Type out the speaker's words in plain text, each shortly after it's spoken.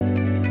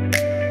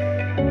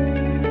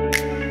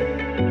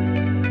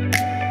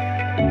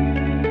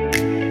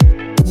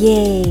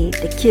Yay,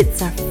 the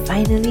kids are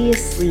finally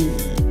asleep.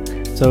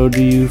 So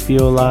do you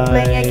feel like...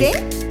 Playing a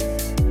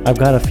game? I've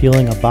got a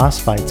feeling a boss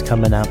fight's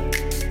coming up.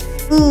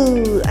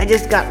 Ooh, I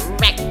just got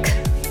wrecked.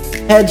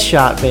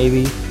 Headshot,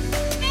 baby.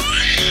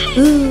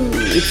 Ooh,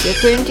 it's your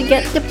turn to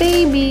get the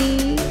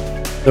baby.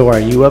 So are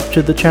you up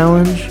to the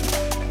challenge?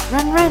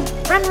 Run, run,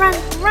 run,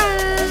 run,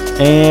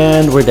 run.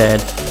 And we're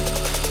dead.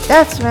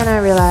 That's when I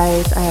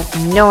realized I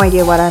have no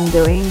idea what I'm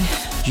doing.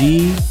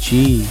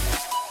 GG.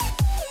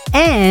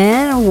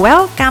 And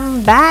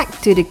welcome back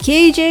to the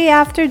KJ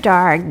After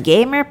Dark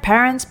Gamer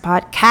Parents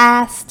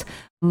Podcast.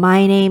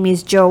 My name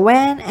is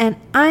Joanne and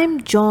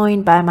I'm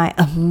joined by my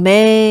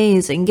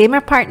amazing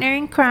gamer partner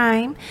in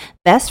crime,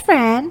 best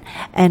friend,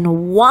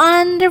 and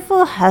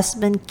wonderful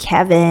husband,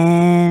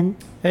 Kevin.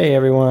 Hey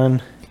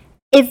everyone.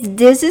 If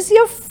this is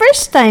your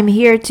first time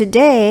here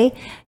today,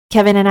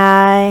 Kevin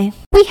and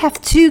we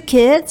have two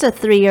kids, a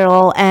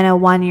 3-year-old and a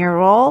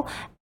 1-year-old.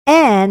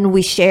 And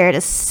we share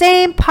the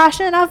same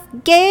passion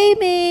of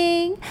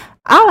gaming.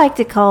 I like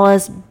to call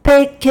us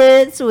big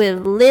kids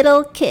with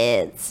little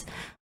kids.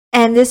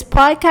 And this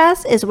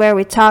podcast is where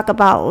we talk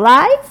about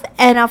life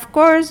and, of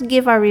course,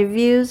 give our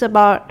reviews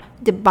about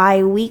the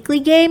bi-weekly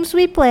games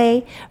we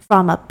play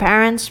from a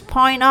parent's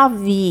point of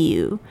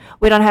view.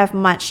 We don't have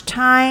much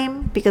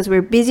time because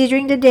we're busy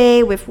during the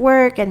day with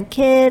work and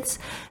kids.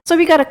 So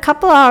we got a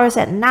couple hours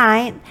at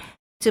night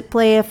to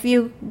play a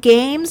few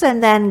games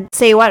and then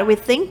say what we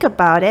think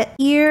about it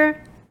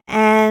here.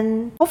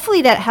 And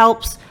hopefully that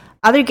helps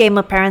other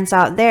gamer parents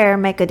out there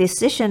make a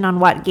decision on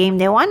what game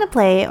they want to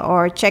play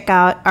or check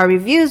out our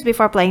reviews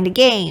before playing the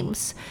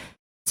games.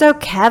 So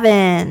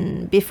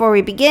Kevin, before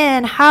we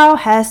begin, how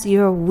has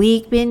your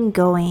week been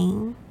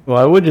going?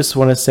 Well, I would just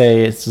want to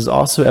say this is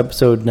also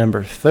episode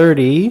number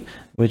 30,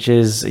 which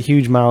is a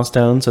huge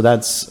milestone. So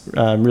that's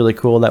really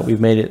cool that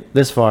we've made it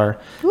this far.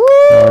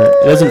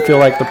 It doesn't feel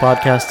like the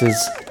podcast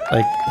is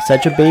like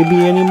such a baby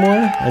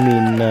anymore. I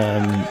mean,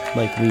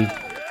 like we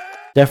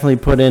definitely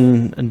put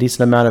in a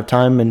decent amount of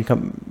time and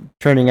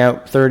turning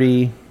out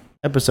 30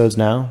 episodes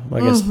now.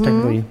 I guess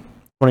technically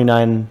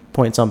 29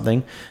 point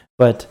something,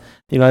 but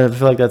you know, I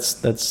feel like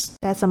that's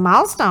a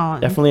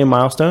milestone. Definitely a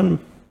milestone.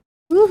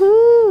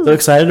 Woohoo! So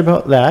excited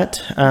about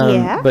that.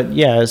 Yeah. But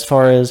yeah, as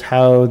far as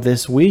how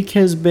this week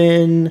has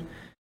been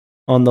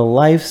on the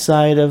life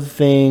side of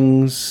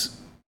things,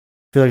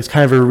 I feel like it's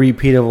kind of a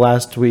repeat of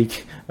last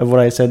week of what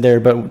I said there.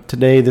 But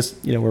today,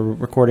 we're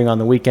recording on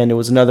the weekend. It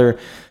was another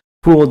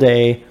pool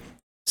day.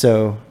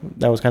 So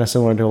that was kind of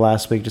similar to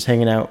last week, just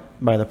hanging out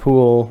by the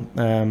pool,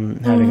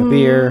 having a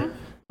beer.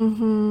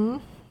 Mm-hmm.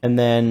 And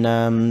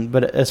then,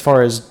 but as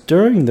far as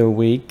during the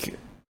week,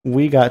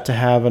 we got to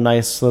have a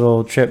nice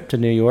little trip to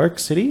New York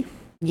City.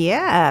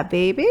 Yeah,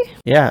 baby.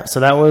 Yeah, so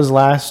that was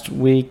last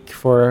week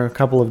for a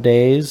couple of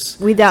days.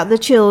 Without the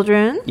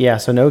children. Yeah,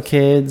 so no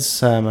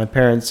kids. My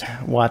parents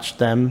watched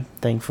them.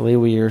 Thankfully,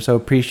 we are so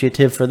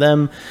appreciative for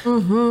them.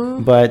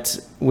 Mm-hmm. But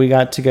we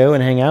got to go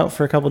and hang out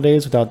for a couple of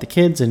days without the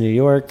kids in New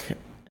York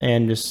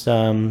and just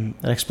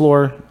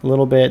explore a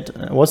little bit.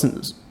 It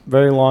wasn't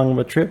very long of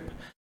a trip,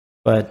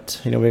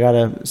 but we got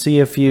to see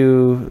a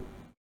few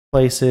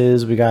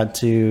places. We got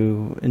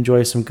to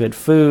enjoy some good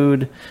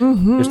food,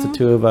 just the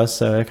two of us.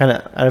 So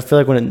I feel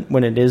like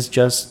when it is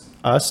just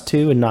us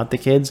two and not the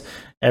kids,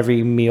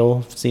 every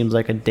meal seems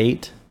like a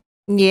date.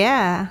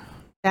 Yeah,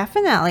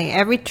 definitely.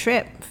 Every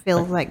trip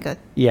feels like a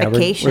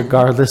vacation.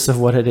 Regardless of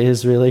what it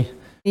is, really.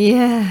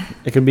 Yeah.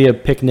 It could be a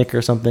picnic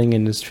or something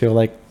and just feel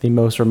like the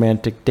most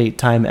romantic date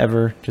time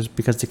ever just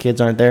because the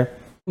kids aren't there.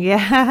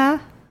 Yeah,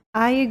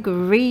 I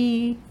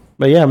agree.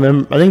 But yeah,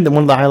 I think that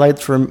one of the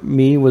highlights for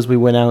me was we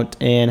went out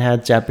and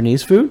had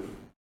Japanese food.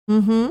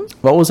 Mm-hmm.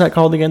 What was that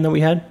called again that we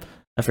had?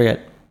 I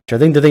forget. I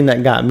think the thing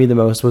that got me the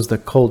most was the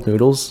cold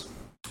noodles.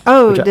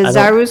 Oh, the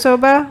zaru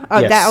soba? Oh,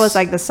 yes. That was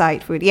like the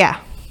side food. Yeah.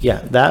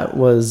 Yeah, that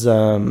was,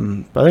 I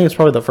think it's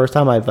probably the first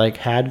time I've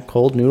had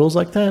cold noodles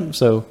like that.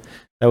 So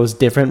that was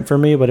different for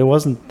me, but it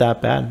wasn't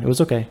that bad. It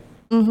was okay.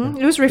 Mm-hmm.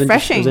 It was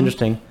refreshing. It was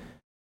interesting.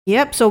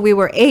 Yep. So we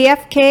were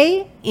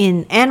AFK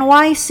in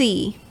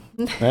NYC.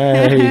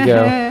 There you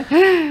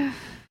go.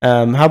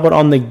 How about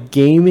on the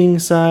gaming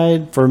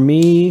side? For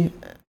me,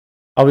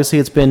 obviously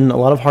it's been a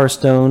lot of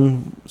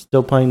Hearthstone,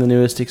 still playing the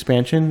newest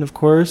expansion, of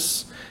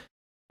course.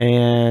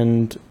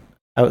 And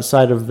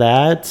outside of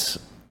that,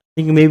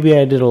 I think maybe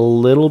I did a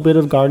little bit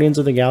of Guardians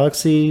of the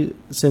Galaxy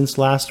since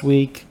last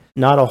week.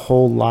 Not a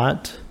whole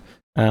lot.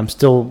 I'm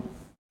still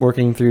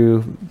working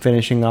through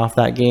finishing off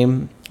that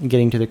game and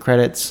getting to the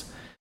credits.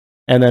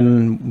 And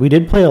then we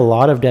did play a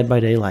lot of Dead by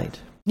Daylight.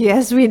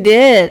 Yes, we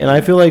did. And I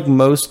feel like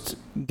most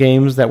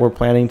games that we're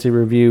planning to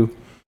review,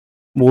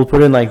 we'll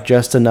put in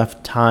just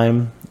enough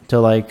time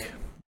to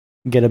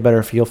get a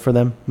better feel for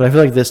them. But I feel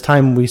like this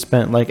time we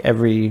spent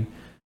every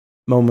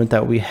moment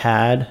that we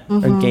had,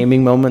 a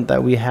gaming moment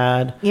that we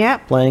had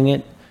playing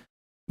it.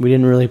 We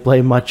didn't really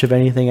play much of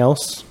anything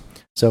else.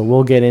 So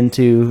we'll get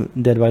into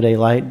Dead by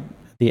Daylight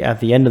at at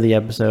the end of the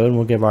episode, and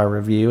we'll give our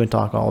review and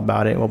talk all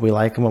about it, what we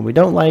like and what we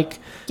don't like.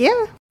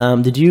 Yeah.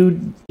 Did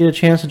you get a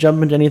chance to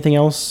jump into anything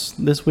else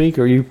this week,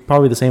 or are you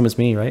probably the same as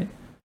me, right?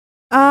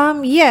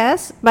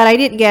 Yes, but I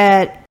did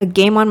get a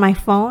game on my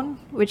phone,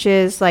 which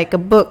is like a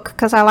book,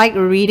 because I like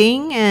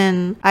reading,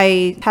 and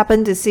I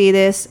happened to see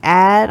this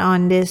ad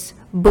on this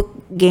book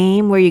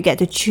game where you get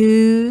to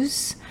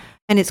choose,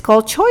 and it's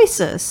called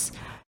Choices.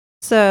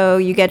 So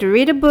you get to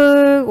read a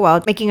book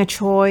while making a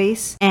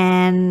choice,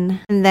 and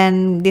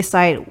then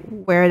decide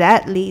where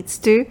that leads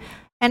to.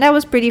 And that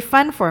was pretty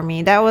fun for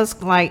me. That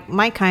was like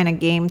my kind of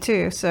game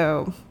too.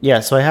 So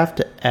yeah, so I have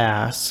to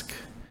ask.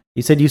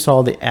 You said you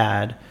saw the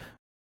ad.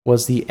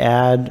 Was the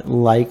ad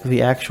like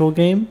the actual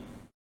game?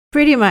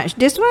 pretty much.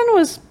 This one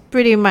was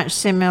pretty much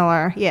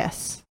similar.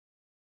 Yes.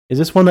 Is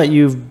this one that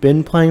you've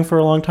been playing for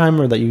a long time,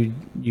 or that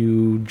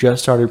you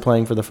just started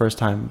playing for the first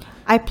time?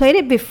 I played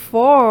it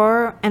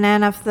before, and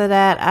then after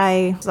that,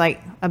 I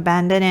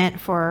abandoned it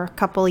for a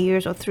couple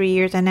years or 3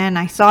 years, and then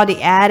I saw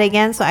the ad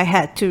again, so I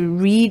had to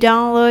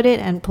re-download it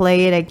and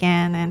play it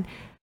again, and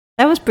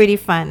that was pretty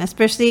fun,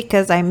 especially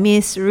because I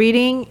miss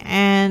reading,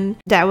 and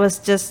that was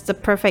just the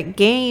perfect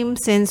game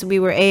since we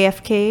were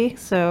AFK,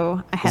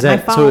 so I had my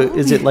phone. So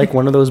is it like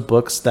one of those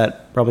books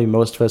that probably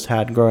most of us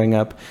had growing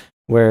up,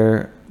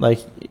 where like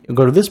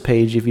go to this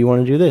page if you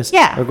want to do this,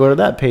 or go to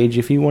that page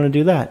if you want to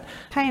do that?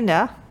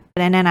 Kinda.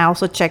 And then I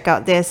also check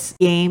out this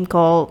game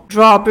called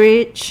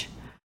Drawbridge.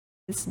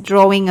 It's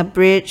drawing a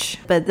bridge,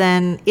 but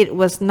then it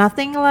was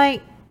nothing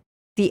like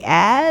the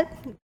ad.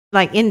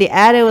 Like in the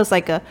ad, it was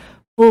like a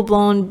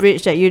full-blown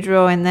bridge that you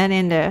draw, and then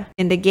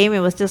in the game, it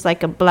was just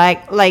like a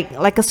black,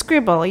 like a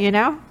scribble, you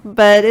know.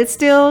 But it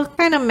still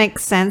kind of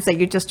makes sense that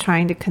you're just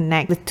trying to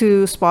connect the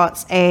two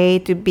spots A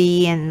to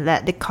B and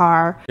let the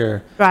car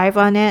drive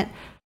on it.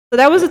 So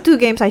that was the two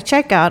games I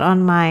checked out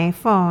on my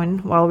phone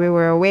while we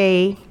were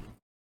away.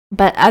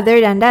 But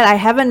other than that, I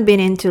haven't been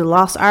into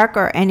Lost Ark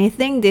or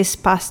anything this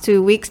past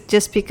 2 weeks,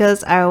 just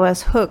because I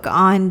was hooked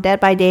on Dead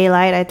by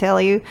Daylight. I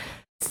tell you,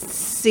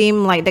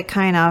 seemed like the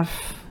kind of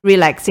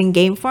relaxing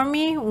game for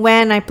me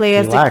when I play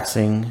as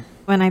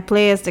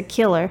the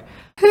killer.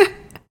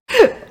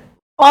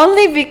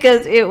 Only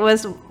because it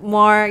was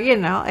more,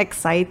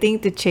 exciting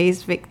to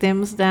chase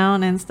victims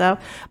down and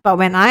stuff. But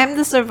when I'm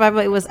the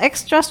survivor, it was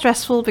extra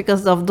stressful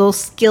because of those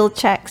skill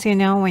checks,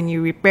 when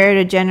you repair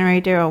the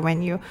generator or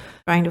when you're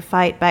trying to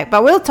fight back.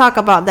 But we'll talk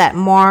about that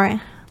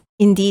more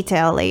in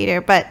detail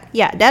later. But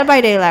yeah, Dead by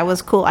Daylight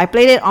was cool. I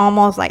played it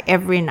almost like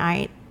every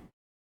night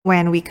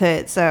when we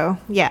could. So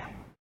yeah.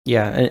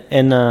 Yeah,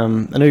 and I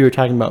know you were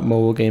talking about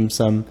mobile games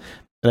some,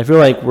 and I feel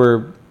like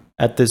we're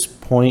at this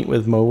point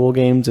with mobile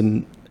games,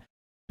 and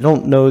I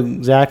don't know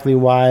exactly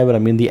why, but I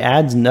mean, the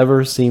ads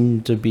never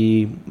seem to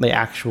be the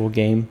actual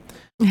game.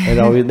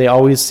 They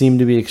always seem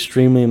to be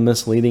extremely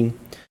misleading.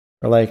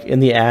 Or like in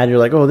the ad, you're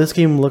like, oh, this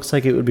game looks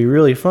like it would be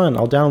really fun.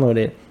 I'll download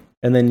it.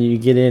 And then you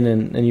get in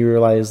and you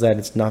realize that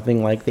it's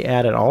nothing like the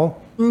ad at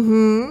all.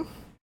 Mm-hmm.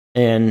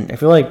 And I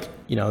feel like,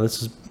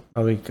 this is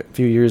probably a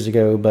few years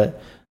ago,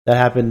 but that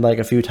happened like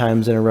a few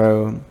times in a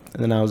row. And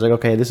then I was like,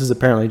 okay, this is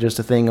apparently just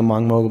a thing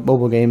among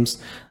mobile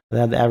games,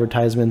 that the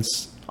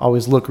advertisements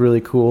always look really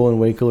cool and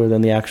way cooler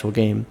than the actual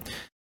game.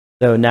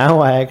 So now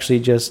I actually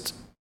just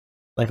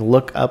like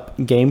look up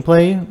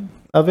gameplay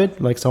of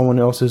it, like someone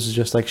else is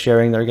just like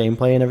sharing their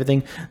gameplay and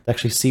everything, to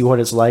actually see what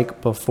it's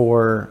like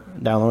before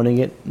downloading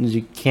it.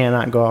 You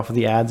cannot go off of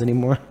the ads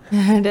anymore.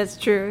 That's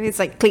true. It's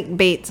like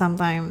clickbait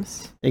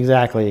sometimes.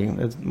 Exactly.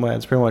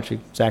 It's pretty much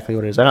exactly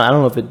what it is. I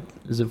don't know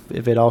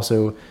if it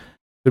also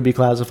could be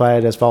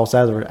classified as false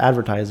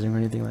advertising or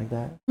anything like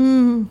that.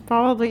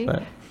 Probably.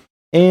 But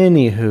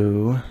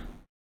anywho,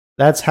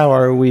 that's how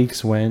our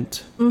weeks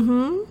went.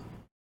 Mm-hmm.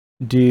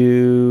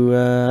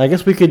 I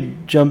guess we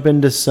could jump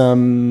into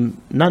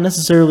some, not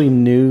necessarily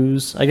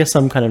news, I guess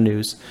some kind of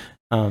news.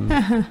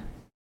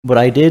 But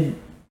I did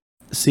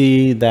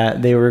see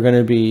that they were going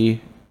to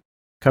be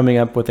coming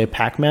up with a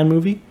Pac-Man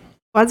movie.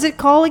 What's it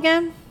called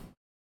again?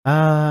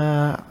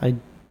 I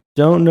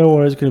don't know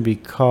what it's going to be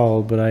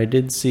called, but I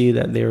did see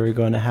that they were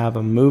going to have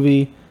a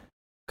movie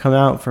come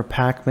out for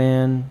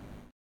Pac-Man.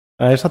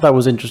 I just thought that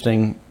was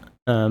interesting.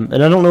 And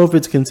I don't know if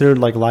it's considered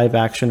like live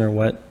action or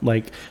what.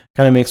 Like,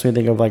 kind of makes me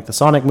think of like the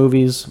Sonic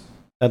movies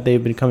that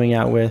they've been coming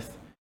out with.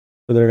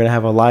 So they're going to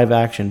have a live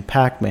action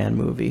Pac-Man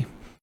movie.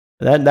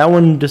 That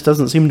one just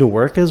doesn't seem to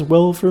work as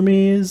well for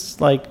me as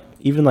like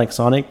even like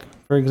Sonic,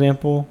 for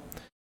example.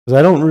 Because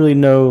I don't really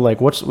know like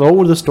what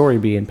would the story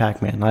be in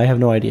Pac-Man. I have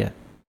no idea.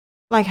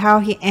 Like how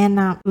he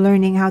ended up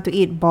learning how to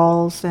eat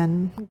balls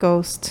and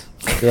ghosts.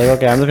 You're like,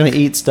 okay, I'm just going to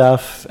eat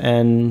stuff,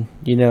 and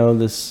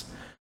this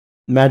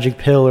magic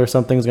pill or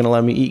something is going to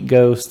let me eat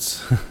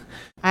ghosts.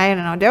 I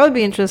don't know. That would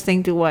be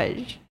interesting to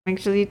watch. I'm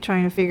actually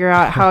trying to figure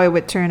out how it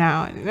would turn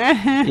out.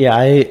 Yeah,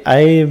 I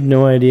have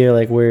no idea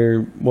like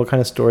what kind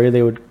of story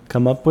they would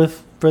come up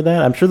with for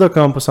that. I'm sure they'll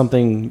come up with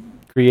something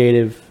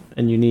creative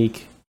and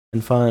unique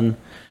and fun,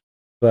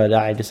 but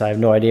I have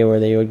no idea where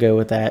they would go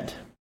with that.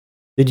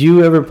 Did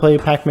you ever play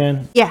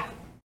Pac-Man? Yeah.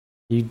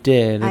 You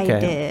did? Okay. I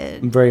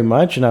did. Very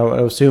much, and I would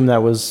assume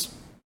that was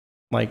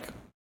like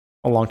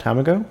a long time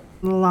ago?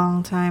 A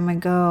long time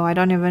ago. I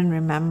don't even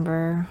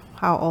remember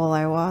how old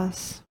I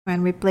was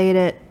when we played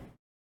it.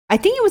 I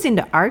think it was in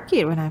the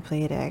arcade when I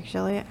played it,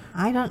 actually.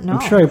 I don't know.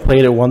 I'm sure I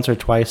played it once or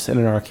twice in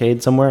an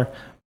arcade somewhere,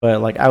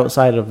 but like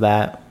outside of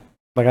that,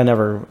 like I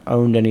never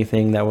owned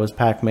anything that was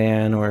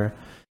Pac-Man or,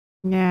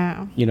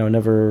 Yeah.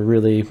 Never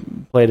really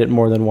played it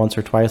more than once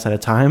or twice at a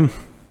time.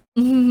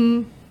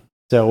 Mm-hmm.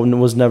 So I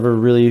was never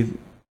really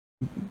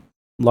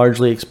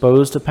largely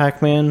exposed to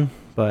Pac-Man,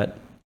 but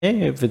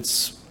hey, if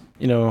it's,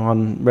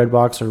 on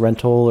Redbox or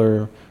Rental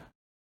or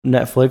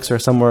Netflix or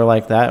somewhere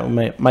like that,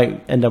 we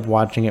might end up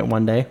watching it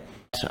one day.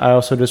 I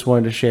also just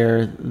wanted to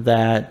share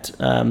that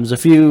there's a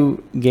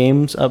few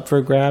games up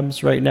for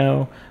grabs right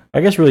now. I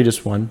guess really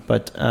just one,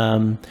 but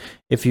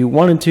if you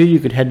wanted to,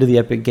 you could head to the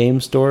Epic Game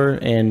Store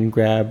and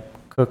grab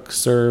Cook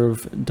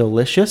Serve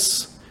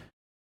Delicious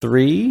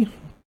 3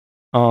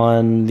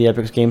 on the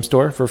Epic Game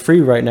Store for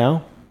free right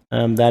now.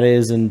 That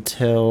is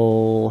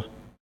until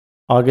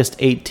August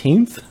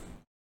 18th.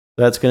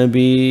 That's going to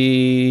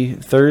be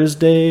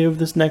Thursday of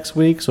this next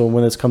week. So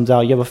when this comes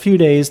out, you have a few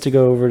days to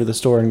go over to the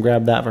store and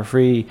grab that for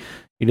free.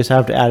 You just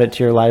have to add it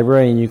to your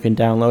library and you can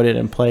download it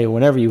and play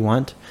whenever you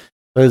want.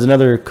 There's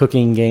another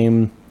cooking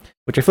game,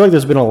 which I feel like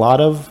there's been a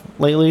lot of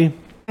lately.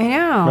 I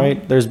know.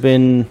 Right? There's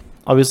been,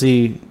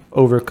 obviously,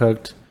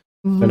 Overcooked,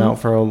 been out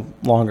for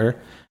longer.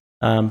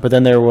 But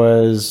then there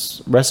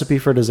was Recipe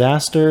for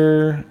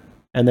Disaster,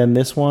 and then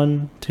this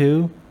one,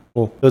 too.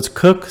 Well, it's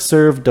Cook,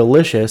 Serve,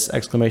 Delicious, !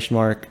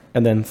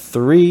 And then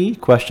 3, ?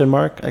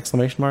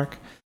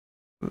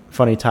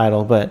 Funny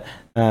title, but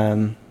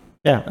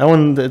yeah, that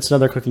one, it's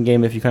another cooking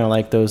game if you kind of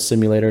like those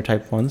simulator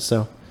type ones.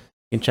 So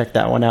you can check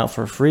that one out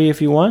for free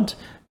if you want.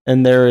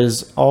 And there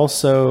is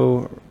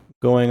also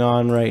going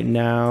on right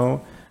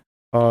now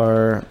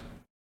are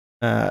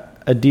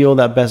a deal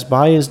that Best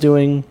Buy is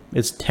doing.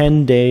 It's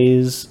 10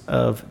 days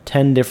of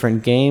 10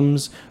 different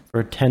games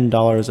for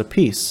 $10 a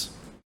piece.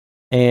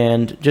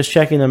 And just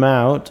checking them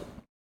out,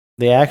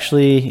 they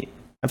actually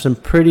have some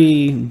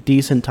pretty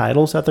decent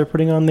titles that they're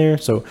putting on there.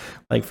 So,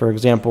 like, for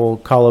example,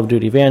 Call of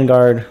Duty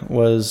Vanguard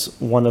was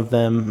one of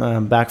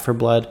them. Back for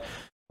Blood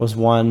was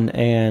one.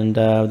 And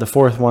the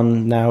fourth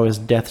one now is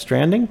Death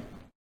Stranding,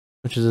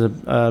 which is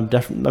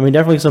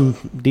definitely some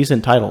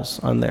decent titles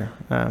on there.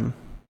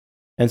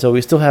 And so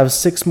we still have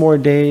 6 more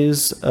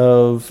days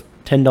of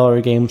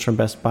 $10 games from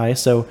Best Buy.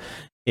 So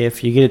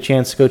if you get a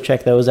chance to go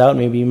check those out,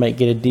 maybe you might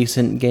get a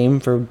decent game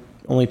for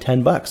only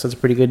 $10. That's a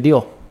pretty good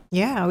deal.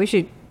 Yeah, we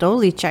should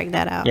totally check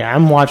that out. Yeah,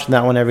 I'm watching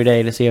that one every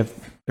day to see if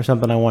there's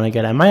something I want to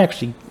get. I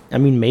might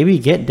maybe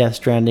get Death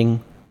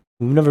Stranding.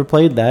 We've never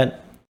played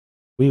that.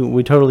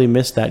 We totally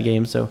missed that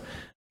game, so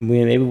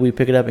maybe we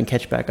pick it up and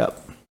catch back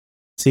up.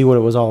 See what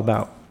it was all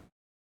about.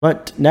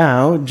 But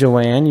now,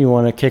 Joanne, you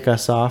want to kick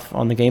us off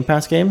on the Game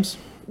Pass games?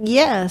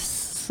 Yes.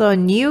 So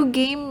new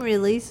game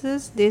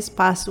releases this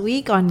past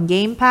week on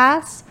Game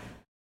Pass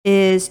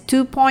is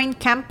 2 Point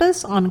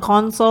Campus on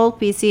console,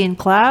 PC, and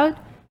cloud.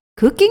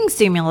 Cooking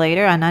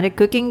Simulator, another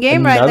cooking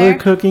game right there.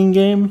 Another cooking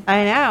game?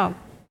 I know.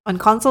 On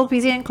console,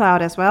 PC, and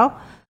cloud as well.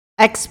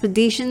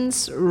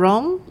 Expeditions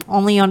Rome,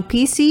 only on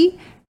PC.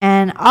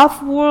 And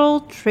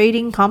Off-World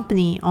Trading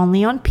Company,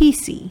 only on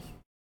PC.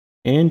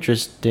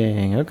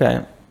 Interesting.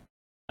 Okay.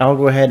 I'll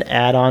go ahead and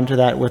add on to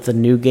that with the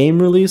new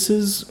game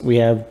releases. We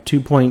have 2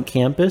 Point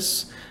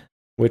Campus,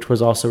 which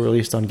was also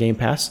released on Game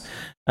Pass.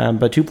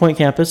 But 2 Point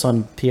Campus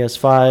on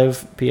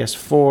PS5,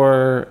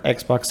 PS4,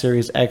 Xbox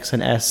Series X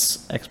and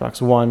S,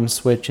 Xbox One,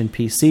 Switch, and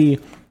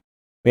PC.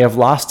 We have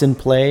Lost in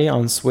Play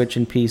on Switch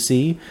and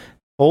PC.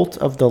 Cult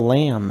of the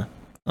Lamb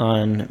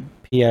on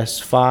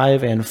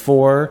PS5 and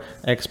 4,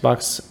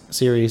 Xbox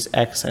Series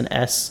X and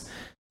S,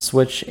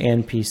 Switch,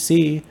 and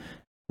PC.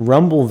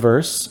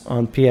 Rumbleverse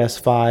on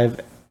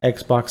PS5,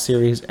 Xbox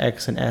Series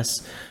X and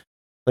S,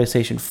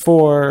 PlayStation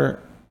 4,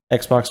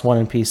 Xbox One,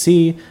 and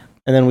PC.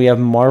 And then we have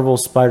Marvel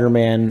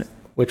Spider-Man,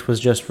 which was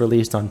just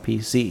released on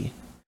PC.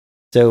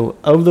 So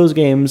of those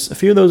games, a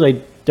few of those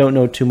I don't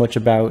know too much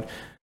about.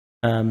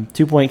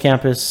 2 Point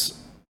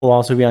Campus will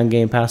also be on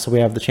Game Pass, so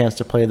we have the chance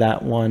to play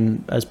that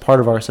one as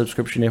part of our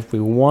subscription if we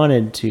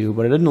wanted to,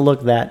 but it didn't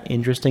look that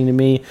interesting to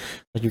me.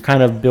 Like, you're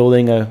kind of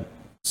building a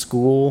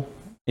school,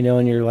 and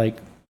you're like,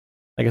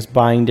 I guess,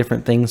 buying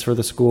different things for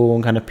the school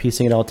and kind of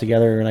piecing it all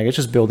together, and I guess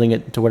just building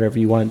it to whatever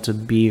you want it to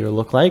be or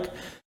look like.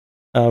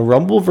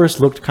 Rumbleverse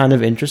looked kind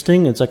of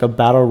interesting. It's like a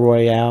battle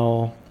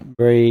royale,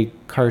 very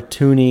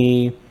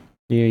cartoony.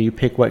 You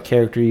pick what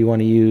character you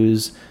want to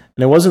use,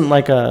 and it wasn't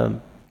like a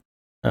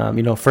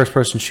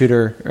first-person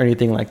shooter or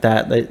anything like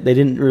that. They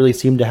didn't really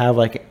seem to have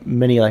like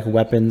many like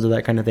weapons or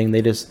that kind of thing.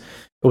 It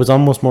was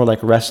almost more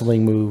like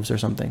wrestling moves or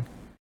something.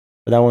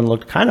 But that one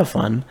looked kind of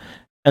fun.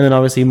 And then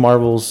obviously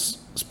Marvel's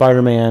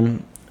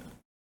Spider-Man,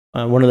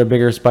 one of the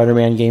bigger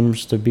Spider-Man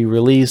games to be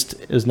released,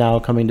 is now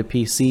coming to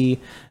PC,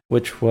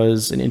 which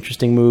was an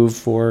interesting move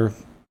for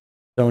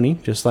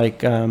Sony, just like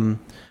kind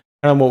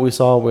of what we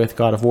saw with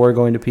God of War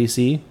going to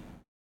PC.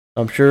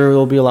 I'm sure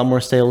there'll be a lot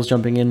more sales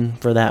jumping in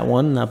for that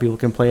one. Now people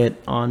can play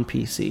it on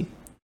PC.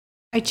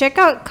 I check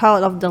out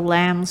Cult of the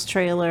Lambs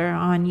trailer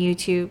on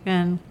YouTube,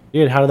 and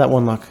Dude, how did that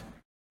one look?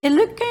 it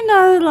looked kind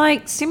of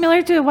like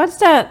similar to what's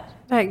that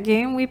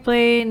game we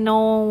play?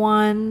 No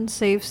One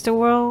Saves the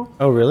World.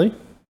 Oh, really?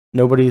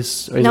 Nobody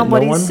saves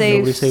Nobody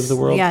saves the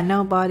world. Yeah,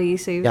 nobody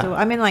saves the world.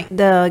 I mean, like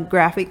the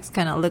graphics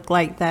kind of look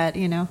like that,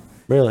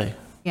 Really?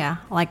 Yeah,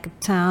 like a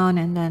town,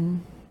 and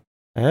then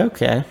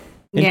Okay.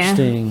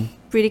 Interesting.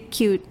 pretty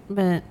cute,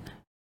 but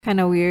kind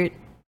of weird.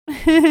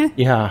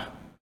 Yeah.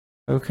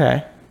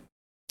 Okay.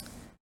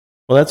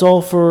 Well, that's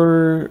all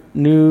for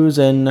news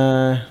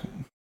and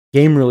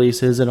game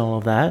releases and all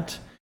of that.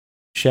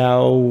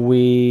 Shall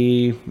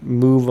we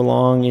move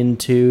along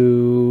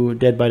into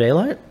Dead by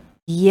Daylight?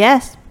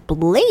 Yes,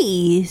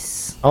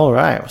 please. All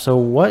right. So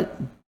what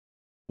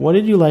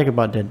did you like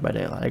about Dead by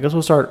Daylight? I guess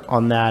we'll start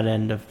on that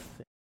end of.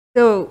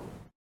 So,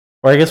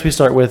 Or I guess we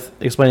start with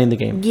explaining the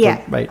game.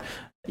 Yeah. Right.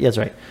 Yeah, that's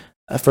right.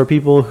 For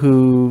people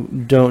who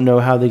don't know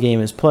how the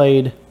game is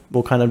played,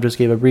 we'll kind of just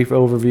give a brief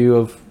overview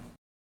of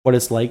what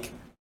it's like.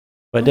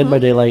 But Dead by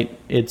Daylight,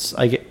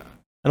 I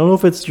don't know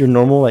if it's your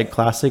normal like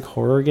classic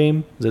horror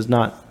game. It's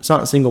not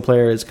single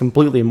player. It's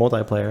completely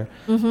multiplayer.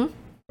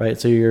 Right.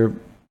 So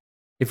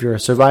if you're a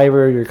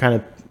survivor, you're kind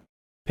of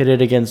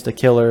pitted against a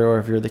killer, or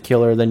if you're the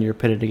killer, then you're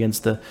pitted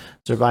against the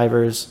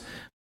survivors.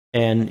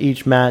 And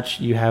each match,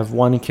 you have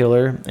one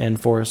killer and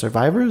 4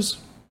 survivors.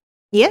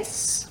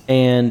 yes.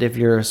 And if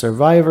you're a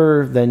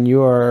survivor, then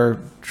you are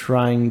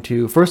trying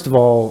to, first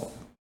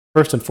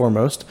and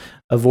foremost,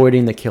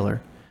 avoiding the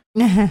killer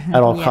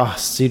at all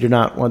costs. You do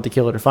not want the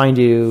killer to find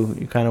you.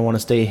 You kind of want to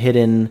stay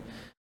hidden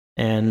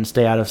and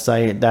stay out of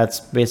sight. That's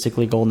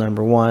basically goal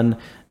number 1.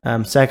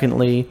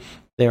 Secondly,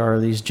 there are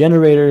these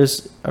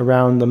generators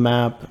around the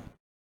map,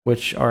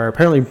 which are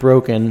apparently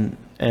broken,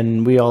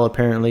 and we all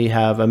apparently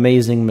have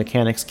amazing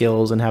mechanic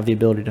skills and have the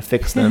ability to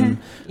fix them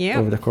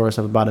over the course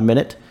of about a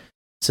minute.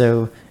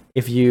 So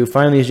if you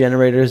find these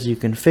generators, you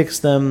can fix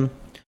them,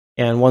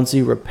 and once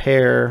you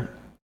repair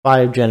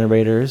 5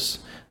 generators,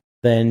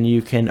 then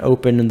you can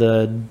open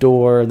the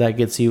door that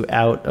gets you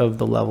out of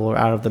the level or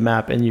out of the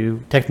map, and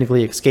you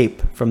technically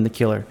escape from the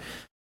killer.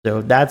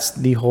 So that's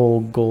the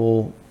whole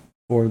goal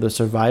for the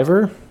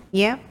survivor.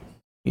 Yeah.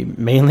 You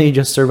mainly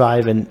just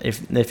survive, and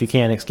if you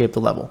can, escape the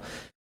level.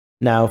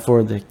 Now,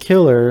 for the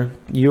killer,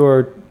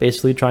 you're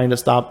basically trying to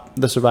stop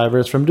the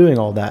survivors from doing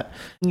all that.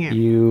 Yeah.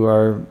 You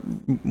are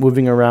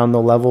moving around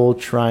the level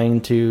trying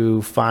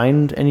to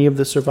find any of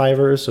the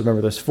survivors. So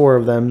remember, there's 4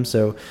 of them.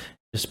 So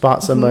you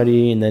spot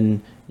somebody, and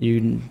then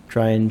you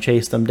try and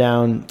chase them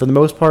down. For the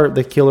most part,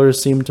 the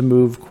killers seem to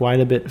move quite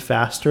a bit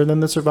faster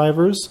than the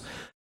survivors.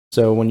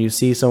 So when you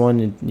see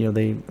someone,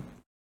 they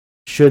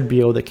should be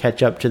able to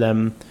catch up to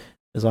them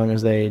as long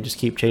as they just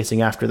keep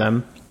chasing after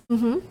them.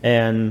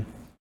 And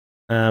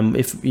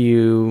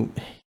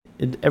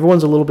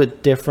everyone's a little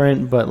bit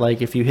different, but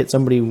like if you hit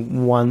somebody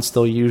once,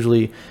 they'll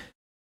usually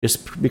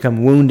just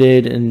become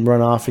wounded and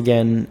run off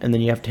again, and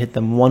then you have to hit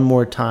them one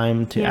more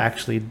time to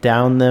actually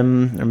down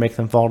them or make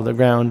them fall to the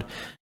ground,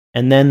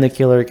 and then the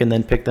killer can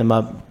then pick them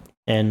up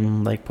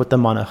and like put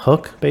them on a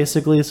hook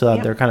basically, so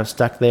that they're kind of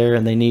stuck there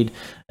and they need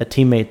a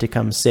teammate to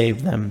come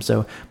save them.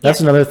 So that's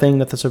another thing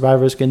that the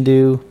survivors can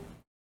do,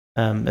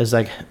 is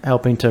like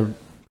helping to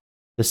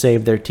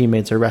save their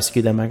teammates or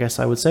rescue them, I guess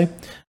I would say.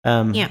 You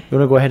want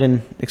to go ahead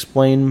and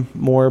explain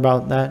more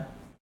about that?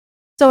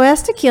 So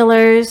as the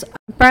killers,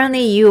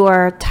 apparently you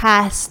are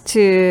tasked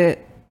to,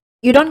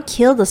 you don't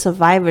kill the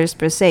survivors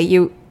per se,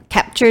 you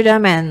capture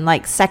them and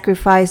like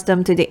sacrifice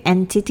them to the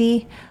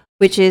entity,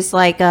 which is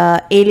like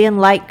a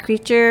alien-like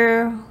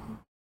creature.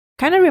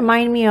 Kind of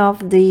remind me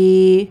of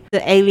the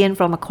alien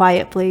from A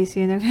Quiet Place,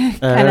 kind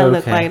of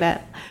look like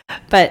that.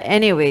 But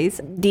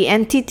anyways, the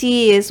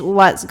entity is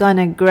what's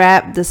gonna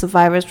grab the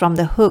survivors from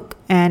the hook,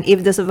 and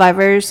if the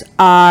survivors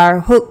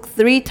are hooked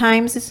 3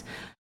 times,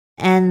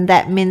 and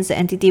that means the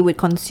entity would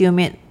consume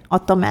it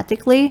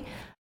automatically,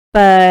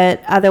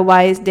 but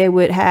otherwise they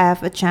would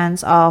have a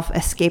chance of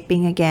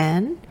escaping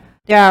again.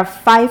 There are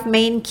 5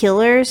 main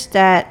killers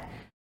that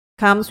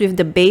comes with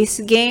the base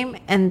game,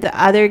 and the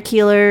other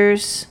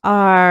killers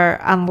are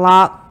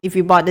unlocked if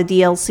you bought the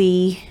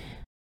DLC,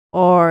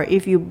 or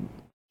if you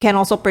can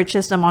also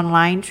purchase them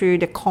online through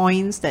the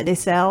coins that they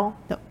sell,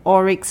 the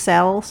Oryx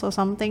cells or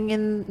something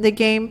in the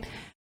game.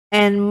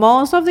 And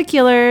most of the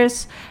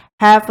killers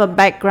have a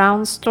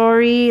background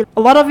story.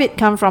 A lot of it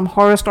comes from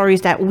horror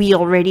stories that we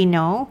already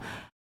know.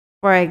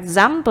 For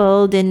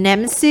example, the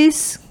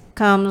Nemesis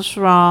comes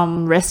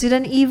from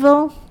Resident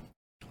Evil,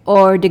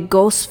 or the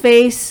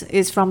Ghostface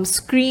is from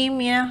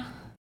Scream, And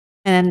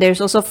then there's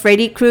also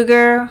Freddy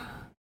Krueger,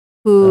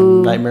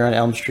 who Nightmare on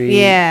Elm Street.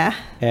 Yeah.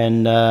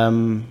 And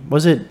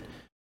was it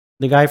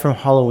the guy from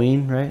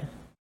Halloween, right?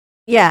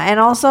 Yeah, and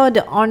also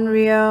the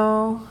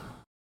Onryo,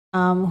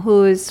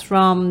 who is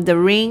from The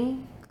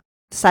Ring,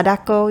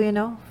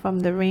 Sadako,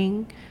 from The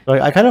Ring.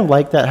 I kind of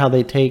like that, how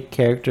they take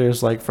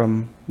characters like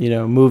from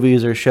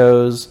movies or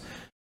shows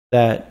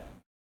that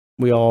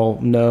we all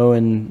know,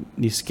 and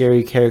these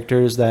scary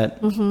characters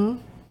that Mm-hmm.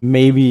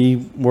 maybe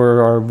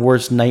were our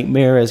worst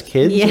nightmare as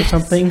kids or Yes.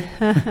 something.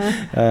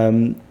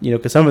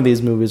 Because some of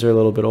these movies are a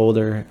little bit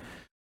older,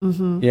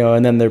 Mm-hmm.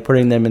 and then they're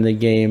putting them in the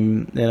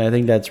game, and I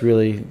think that's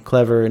really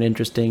clever and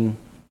interesting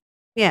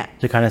Yeah.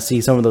 to kind of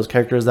see some of those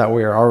characters that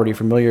we are already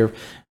familiar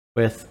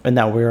with and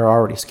that we are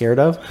already scared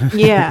of.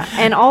 Yeah,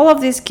 and all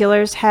of these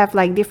killers have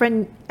like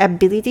different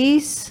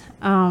abilities,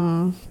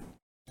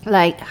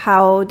 like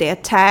how they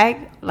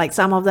attack. Like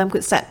some of them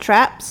could set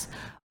traps,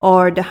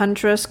 or the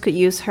huntress could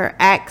use her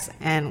axe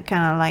and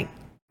kind of like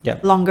Yeah.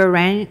 longer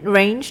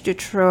range to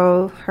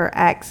throw her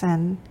axe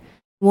and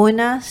wound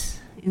us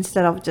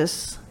instead of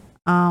just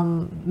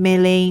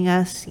meleeing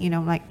us,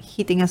 like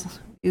hitting us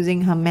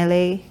using her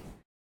melee.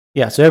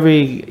 Yeah, so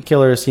every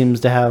killer seems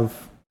to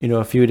have,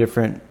 a few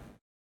different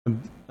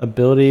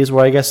abilities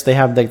where I guess they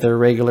have like their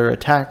regular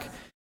attack,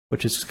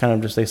 which is kind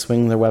of just they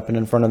swing their weapon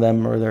in front of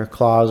them or their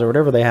claws or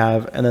whatever they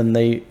have, and then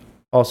they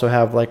also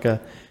have like an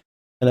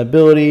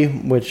ability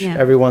which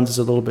everyone's is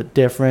a little bit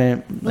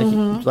different.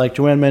 Like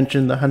Joanne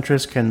mentioned, the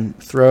huntress can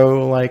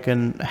throw like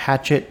a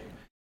hatchet,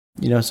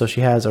 so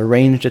she has a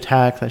ranged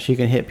attack that she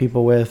can hit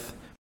people with,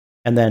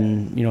 and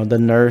then the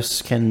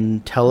nurse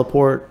can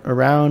teleport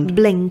around,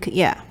 Blink,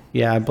 yeah.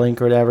 Yeah, blink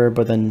or whatever,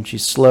 but then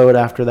she's slowed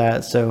after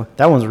that, so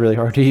that one's really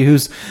hard to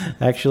use,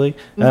 actually.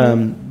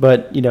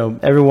 But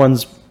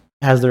everyone's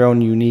has their own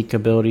unique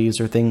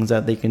abilities or things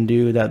that they can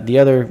do that the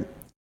other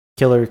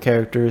killer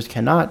characters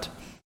cannot.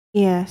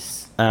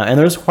 Yes. And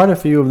there's quite a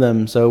few of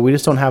them, so we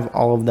just don't have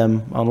all of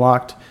them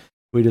unlocked.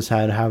 We just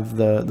have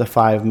the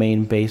 5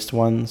 main based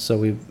ones, so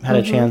we've had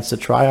a chance to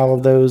try all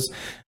of those.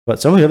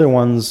 But some of the other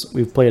ones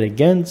we've played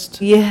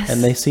against, yes,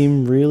 and they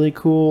seem really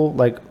cool.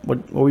 Like,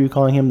 what were you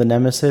calling him? The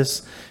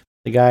Nemesis?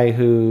 The guy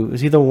who...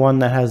 Is he the one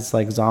that has,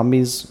 like,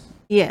 zombies?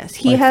 Yes,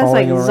 he has,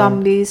 like,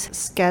 zombies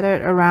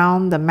scattered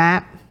around the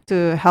map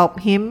to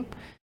help him.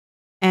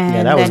 And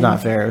yeah, that was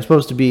not fair. It was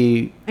supposed to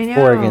be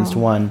 4 against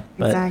 1.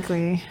 But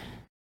exactly.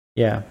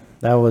 Yeah,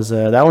 that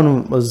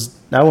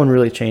one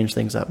really changed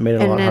things up, made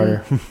it a lot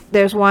harder.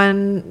 There's the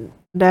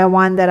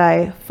one that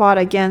I fought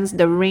against,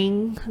 the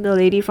Ring, the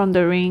lady from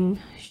the Ring.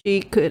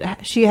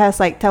 She has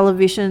like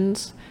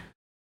televisions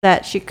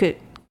that she could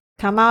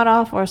come out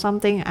of or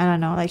something. I don't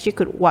know, like she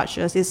could watch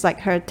us. It's like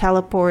her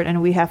teleport,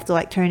 and we have to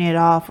like turn it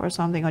off or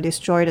something, or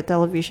destroy the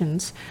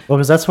televisions. Well,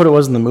 because that's what it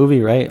was in the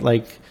movie, right?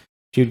 Like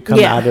she'd come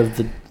out of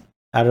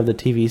the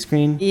TV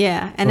screen.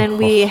 Yeah, and then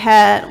we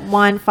had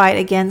one fight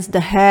against the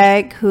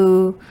hag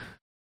who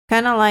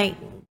kind of like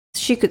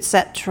she could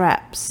set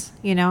traps,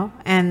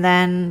 and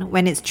then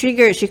when it's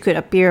triggered, she could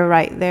appear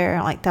right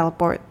there, like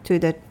teleport to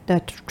the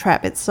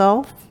trap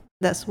itself.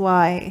 That's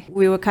why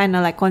we were kind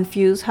of like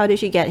confused. How did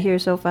she get here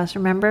so fast?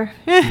 Remember?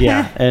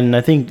 Yeah, and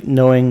I think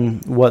knowing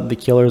what the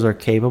killers are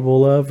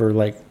capable of, or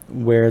like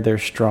where they're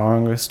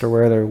strongest or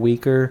where they're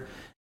weaker,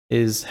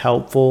 is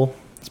helpful.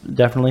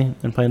 Definitely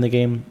in playing the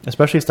game,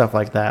 especially stuff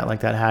like that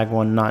hag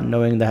one. Not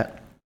knowing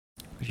that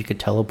she could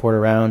teleport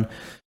around,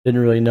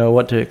 didn't really know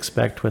what to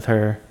expect with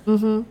her.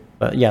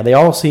 But yeah, they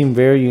all seem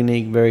very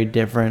unique, very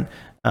different.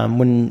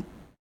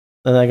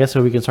 And I guess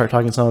so we can start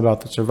talking some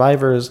about the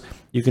survivors.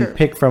 You can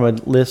pick from a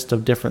list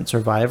of different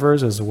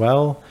survivors as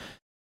well,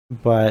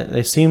 but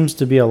it seems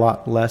to be a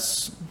lot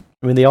less.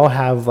 I mean, they all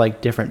have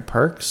like different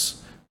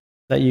perks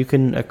that you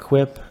can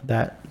equip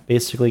that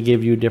basically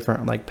give you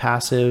different like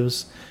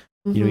passives.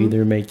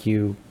 Either make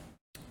you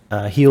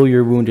heal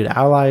your wounded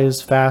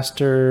allies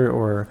faster,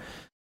 or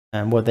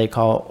what they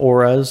call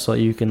auras, so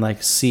you can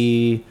like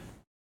see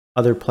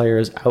other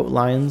players'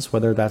 outlines,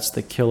 whether that's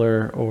the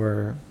killer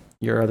or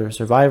your other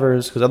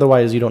survivors, because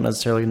otherwise you don't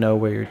necessarily know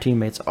where your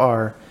teammates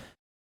are.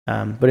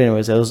 But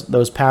anyways,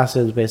 those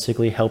passives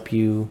basically help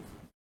you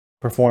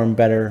perform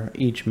better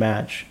each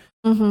match,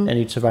 and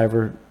each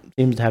survivor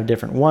seems to have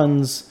different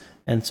ones,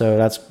 and so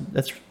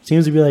that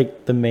seems to be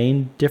like the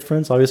main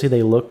difference. Obviously,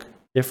 they look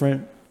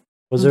different.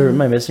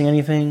 Am I missing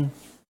anything?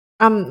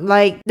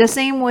 Like the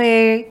same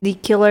way the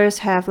killers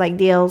have like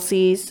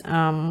DLCs,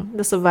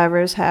 the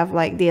survivors have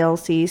like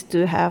DLCs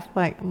to have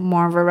like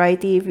more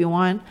variety if you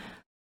want.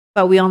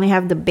 But we only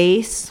have the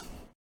base.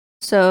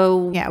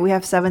 So yeah, we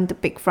have 7 to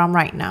pick from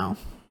right now.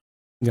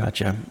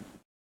 Gotcha.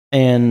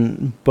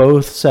 And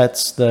both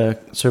sets, the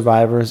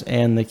survivors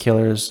and the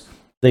killers,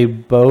 they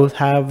both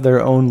have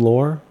their own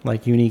lore,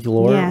 like unique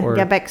lore? Yeah,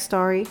 their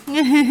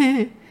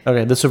backstory.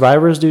 Okay, the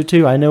survivors do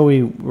too. I know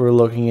we were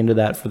looking into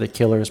that for the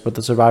killers, but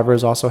the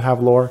survivors also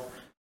have lore?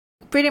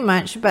 Pretty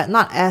much, but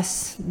not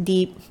as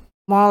deep.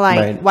 More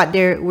like what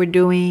we're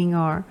doing,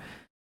 or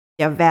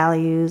their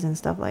values and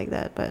stuff like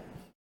that. But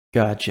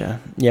gotcha.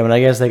 Yeah, but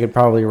I guess they could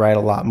probably write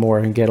a lot more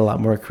and get a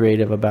lot more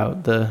creative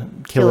about the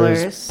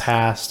killers'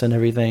 past and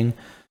everything.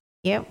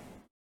 Yep.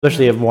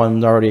 Especially if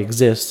one already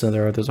exists and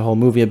there's a whole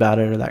movie about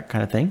it or that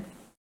kind of thing.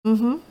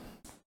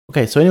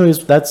 Okay, so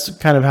anyways, that's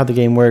kind of how the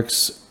game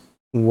works.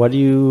 What do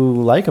you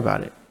like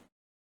about it?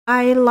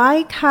 I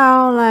like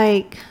how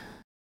like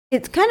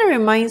it kind of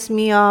reminds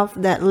me of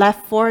that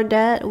Left 4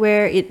 Dead,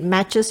 where it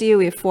matches you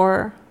with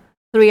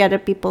 3 other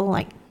people,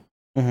 like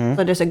Mm-hmm.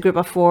 So there's a group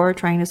of 4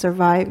 trying to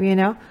survive,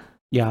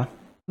 Yeah.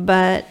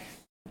 But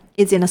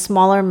it's in a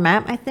smaller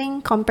map, I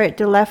think, compared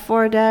to Left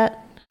 4 Dead.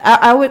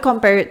 I would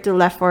compare it to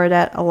Left 4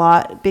 Dead a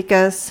lot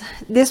because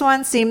this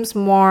one seems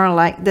more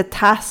like the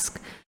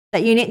task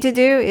that you need to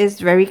do is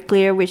very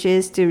clear, which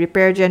is to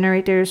repair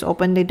generators,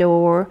 open the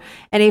door,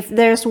 and if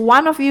there's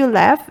one of you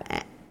left,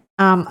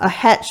 a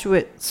hatch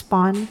would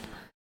spawn,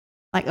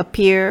 like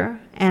appear,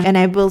 and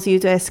enables you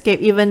to escape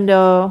even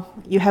though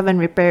you haven't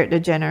repaired the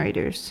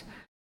generators.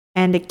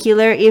 And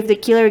if the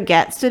killer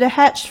gets to the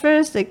hatch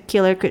first, the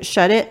killer could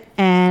shut it,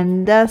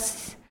 and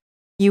thus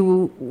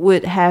you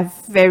would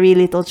have very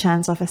little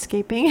chance of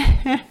escaping.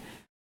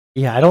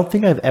 Yeah, I don't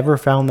think I've ever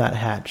found that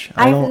hatch.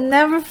 I've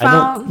never found.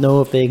 I don't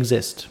know if they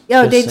exist.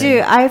 Oh, Just they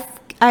saying. do.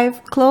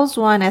 I've closed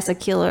one as a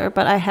killer,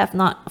 but I have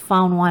not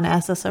found one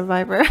as a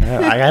survivor.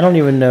 I don't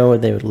even know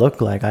what they would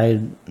look like.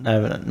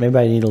 Maybe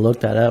I need to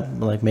look that up.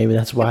 Like maybe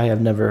that's why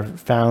I've never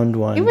found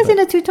one. It was in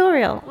a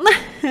tutorial.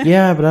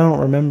 Yeah, but I don't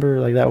remember.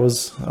 Like that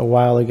was a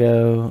while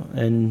ago,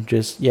 and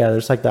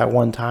there's like that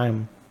one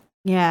time.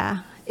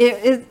 Yeah,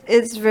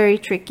 it's very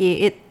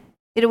tricky.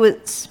 It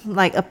would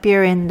like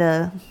appear in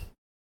the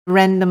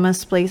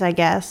randomest place, I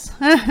guess.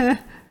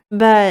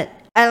 But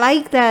I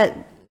like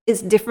that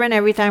it's different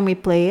every time we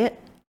play it.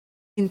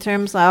 In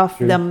terms of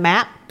the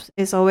map,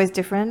 it's always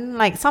different.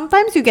 Like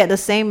sometimes you get the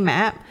same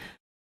map,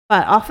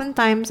 but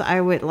oftentimes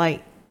I would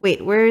like,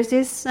 wait, where is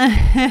this?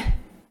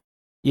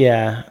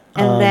 Yeah,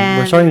 and then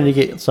we're starting to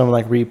get some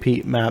like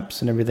repeat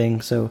maps and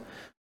everything. So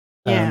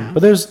yeah,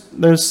 but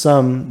there's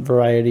some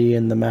variety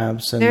in the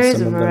maps, and there is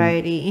some a of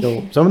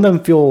variety. Some of them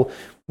feel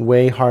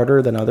way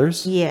harder than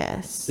others.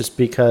 Yes, Just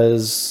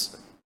because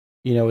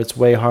it's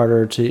way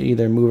harder to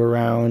either move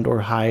around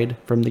or hide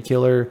from the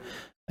killer.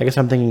 I guess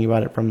I'm thinking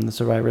about it from the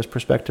survivor's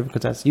perspective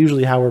because that's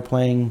usually how we're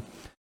playing.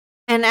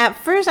 And at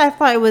first I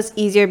thought it was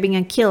easier being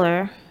a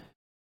killer,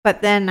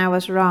 but then I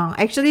was wrong.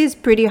 Actually, it's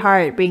pretty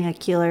hard being a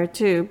killer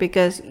too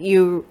because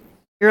you're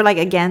like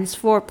against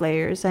 4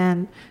 players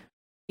and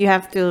you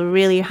have to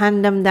really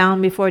hunt them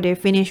down before they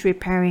finish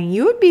repairing.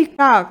 You would be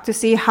shocked to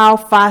see how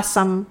fast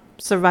some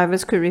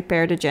survivors could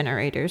repair the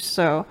generators.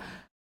 So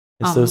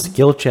it's those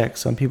skill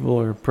checks. Some people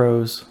are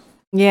pros.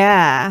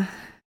 Yeah.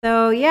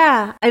 So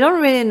yeah, I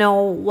don't really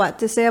know what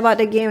to say about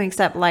the game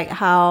except like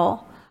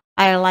how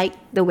I like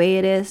the way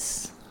it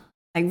is.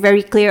 Like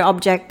very clear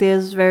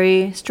objectives,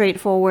 very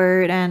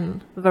straightforward,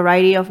 and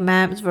variety of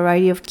maps,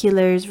 variety of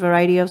killers,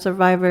 variety of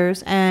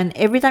survivors, and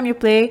every time you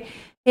play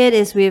it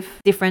is with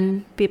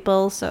different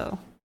people. So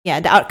yeah,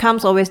 the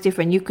outcome's always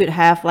different. You could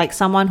have like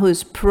someone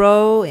who's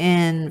pro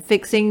in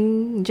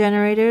fixing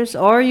generators,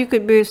 or you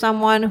could be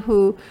someone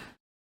who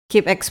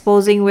keep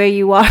exposing where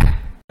you are.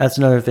 That's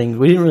another thing.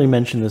 We didn't really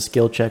mention the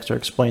skill checks or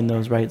explain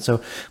those, right?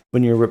 So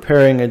when you're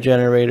repairing a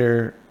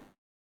generator,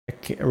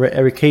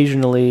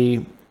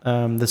 occasionally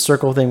the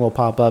circle thing will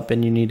pop up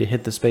and you need to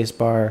hit the space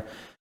bar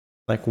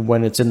like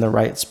when it's in the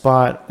right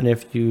spot. And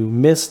if you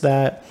miss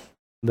that,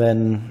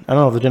 then I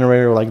don't know if the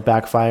generator will like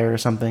backfire or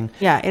something.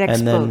 Yeah, it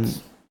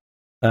explodes.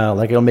 And then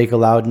like it'll make a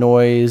loud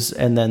noise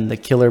and then the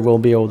killer will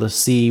be able to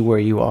see where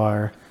you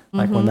are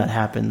like when that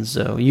happens.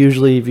 So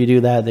usually if you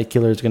do that, the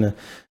killer is going to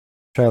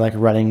try like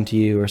running to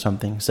you or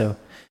something. So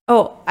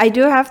I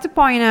do have to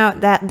point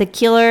out that the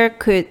killer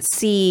could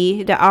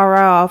see the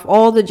aura of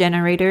all the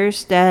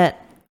generators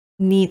that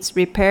needs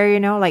repair,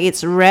 like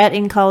it's red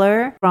in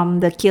color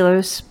from the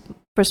killer's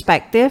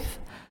perspective.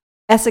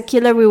 As a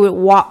killer, we would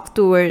walk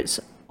towards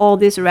all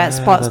these red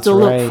spots to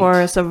look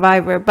for a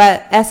survivor.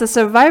 But as a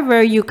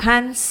survivor, you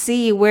can't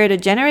see where the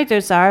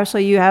generators are, so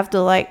you have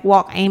to like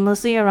walk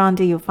aimlessly around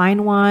till you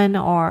find one,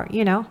 or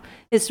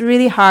it's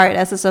really hard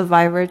as a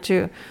survivor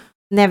to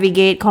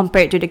navigate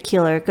compared to the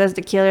killer because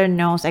the killer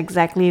knows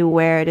exactly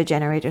where the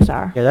generators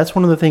are. Yeah, that's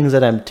one of the things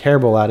that I'm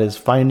terrible at is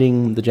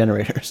finding the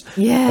generators.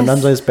 Yes.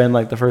 Sometimes I spend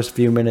like the first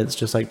few minutes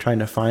just like trying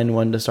to find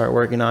one to start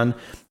working on,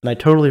 and I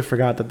totally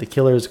forgot that the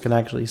killers can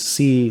actually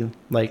see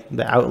like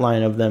the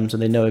outline of them so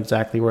they know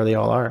exactly where they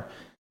all are.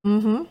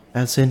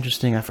 That's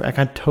interesting. I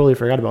totally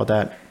forgot about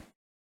that.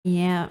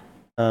 Yeah.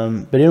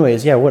 But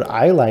anyways, yeah, what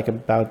I like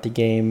about the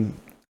game,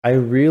 I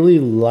really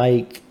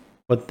like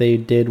what they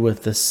did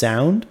with the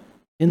sound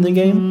in the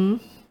game,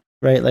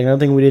 right? Like another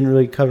thing we didn't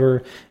really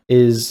cover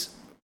is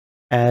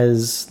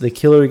as the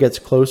killer gets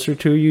closer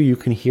to you, you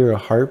can hear a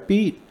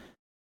heartbeat.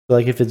 So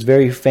like if it's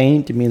very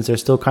faint, it means they're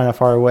still kind of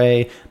far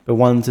away. But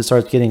once it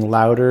starts getting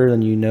louder,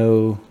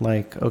 then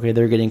like, okay,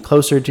 they're getting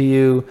closer to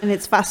you. And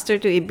it's faster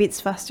too. It beats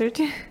faster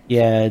too.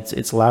 Yeah,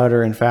 it's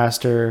louder and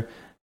faster.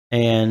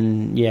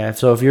 And yeah,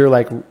 so if you're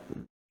like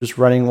just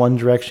running one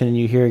direction and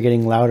you hear it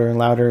getting louder and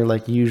louder,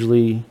 like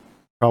usually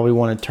probably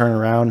want to turn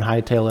around,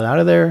 hightail it out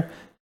of there.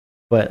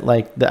 But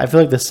like I feel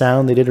like the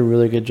sound, they did a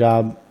really good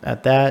job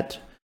at that.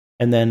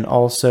 And then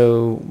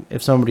also,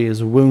 if somebody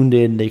is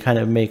wounded, they kind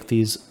of make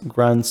these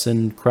grunts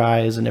and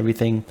cries and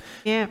everything.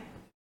 Yeah.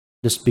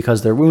 Just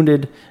because they're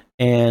wounded,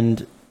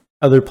 and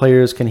other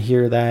players can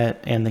hear that,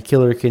 and the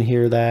killer can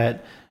hear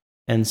that,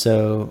 and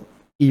so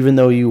even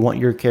though you want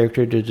your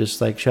character to just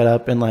like shut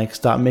up and like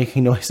stop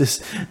making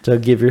noises to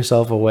give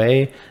yourself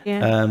away,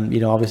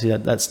 obviously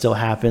that still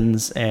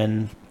happens,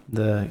 and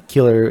the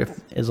killer,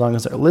 as long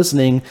as they're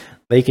listening,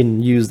 they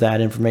can use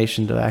that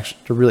information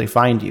to really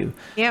find you.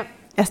 Yep,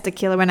 as the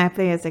killer, when I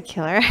play as a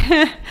killer.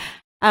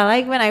 I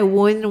like when I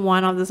wound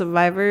one of the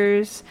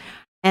survivors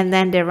and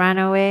then they run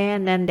away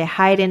and then they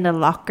hide in the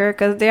locker,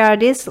 because there are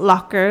these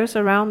lockers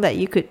around that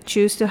you could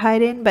choose to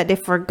hide in, but they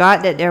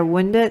forgot that they're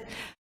wounded.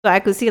 So I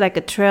could see like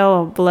a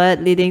trail of blood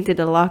leading to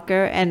the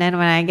locker, and then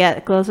when I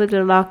get closer to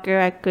the locker,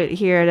 I could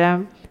hear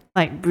them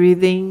like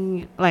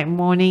breathing, like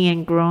moaning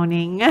and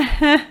groaning.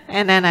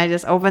 And then I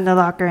just open the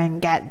locker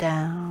and get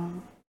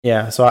down.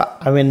 Yeah, so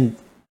I mean,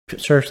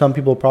 sure, some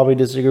people probably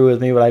disagree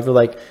with me, but I feel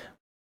like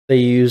they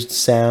used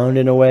sound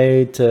in a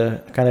way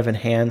to kind of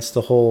enhance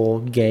the whole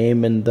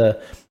game and the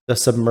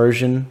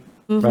submersion,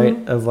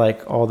 right, of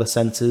like all the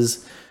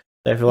senses.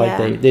 I feel like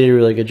they did a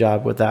really good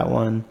job with that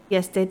one.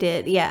 Yes, they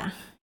did. Yeah.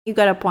 You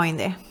got a point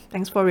there.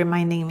 Thanks for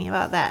reminding me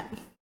about that.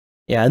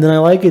 Yeah, and then I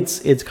like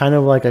it's kind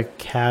of like a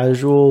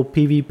casual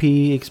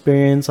PvP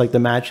experience. Like the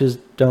matches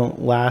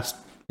don't last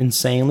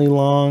insanely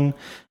long.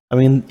 I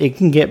mean, it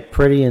can get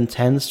pretty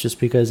intense just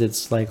because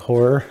it's like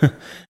horror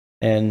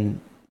and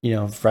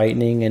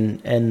frightening.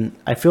 And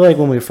I feel like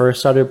when we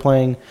first started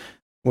playing,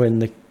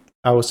 when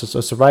I was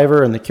a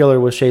survivor and the killer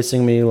was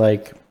chasing me,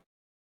 like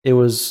it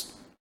was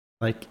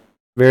like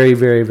very,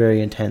 very,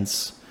 very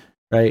intense.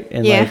 Right,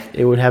 and like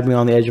it would have me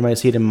on the edge of my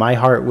seat, and my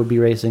heart would be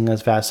racing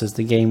as fast as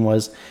the game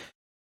was.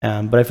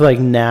 But I feel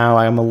like now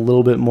I'm a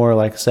little bit more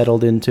like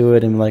settled into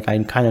it, and like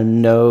I kind of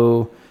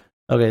know,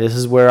 okay, this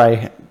is where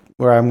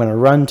I'm gonna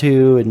run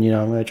to, and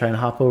I'm gonna try and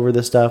hop over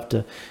this stuff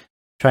to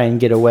try and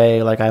get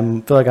away. Like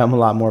feel like I'm a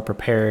lot more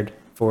prepared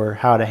for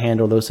how to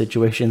handle those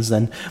situations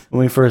than when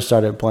we first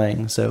started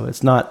playing. So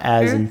it's not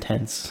as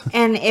intense.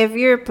 And if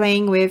you're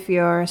playing with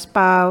your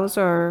spouse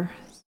or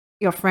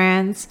your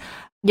friends,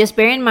 just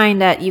bear in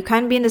mind that you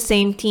can't be in the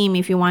same team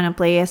if you want to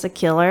play as a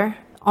killer.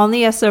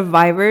 Only as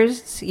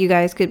survivors, you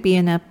guys could be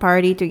in a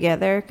party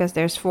together because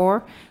there's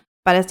 4.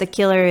 But as the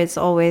killer, it's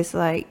always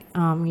like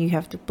you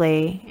have to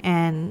play.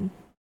 And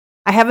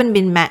I haven't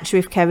been matched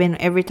with Kevin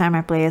every time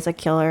I play as a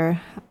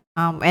killer.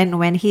 And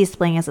when he's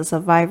playing as a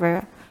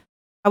survivor,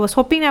 I was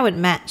hoping I would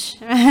match.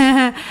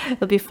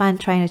 It'll be fun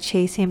trying to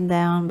chase him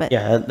down. But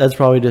yeah, that's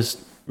probably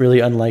just really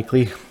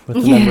unlikely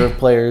with the number of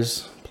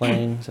players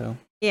playing. So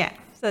yeah.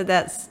 So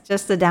that's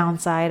just the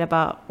downside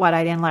about what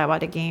I didn't like about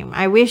the game.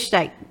 I wish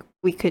that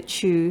we could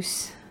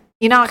choose,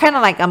 kind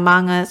of like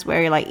Among Us,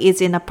 where like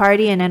it's in a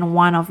party and then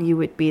one of you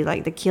would be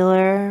like the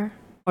killer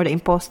or the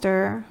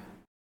imposter.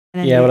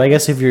 Yeah, but I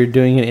guess if you're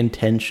doing it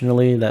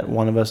intentionally, that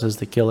one of us is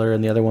the killer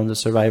and the other one's a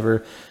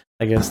survivor,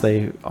 I guess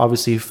they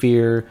obviously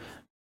fear,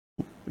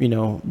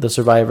 the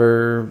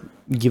survivor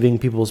giving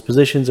people's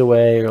positions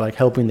away or like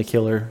helping the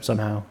killer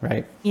somehow,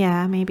 right?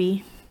 Yeah,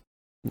 maybe.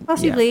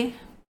 Possibly. Yeah.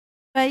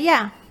 But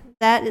yeah.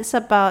 That is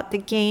about the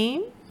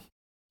game,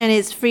 and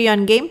it's free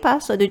on Game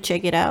Pass, so do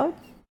check it out.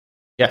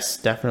 Yes,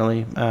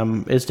 definitely.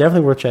 It's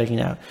definitely worth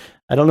checking out.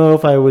 I don't know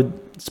if I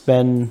would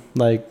spend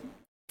like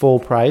full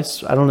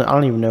price. I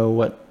don't even know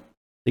what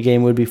the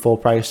game would be full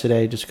price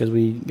today, just because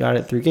we got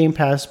it through Game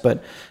Pass.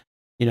 But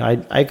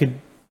I could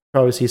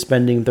probably see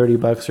spending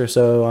 $30 or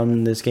so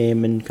on this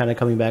game and kind of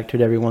coming back to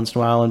it every once in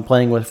a while and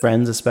playing with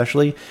friends,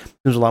 especially.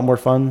 There's a lot more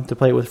fun to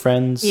play it with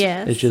friends.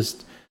 Yes. It's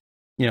just.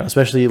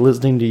 Especially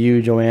listening to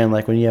you, Joanne,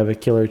 like when you have a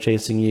killer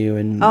chasing you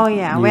and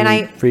when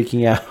I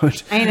freaking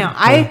out. I know.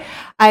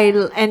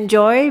 I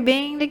enjoy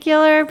being the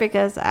killer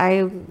because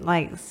I'm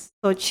like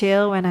so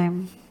chill when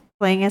I'm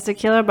playing as a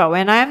killer. But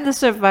when I'm the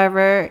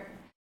survivor,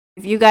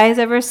 if you guys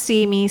ever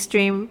see me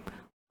stream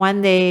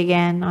one day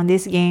again on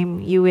this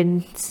game, you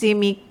would see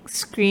me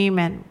scream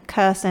and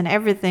cuss and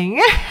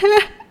everything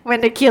when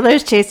the killer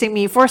is chasing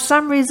me. For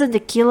some reason, the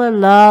killer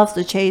loves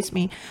to chase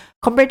me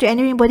compared to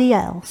anybody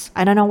else.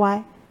 I don't know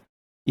why.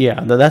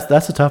 Yeah,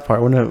 that's the tough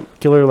part. When a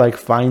killer like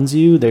finds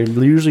you, they're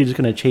usually just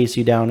gonna chase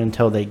you down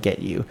until they get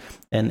you.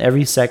 And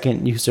every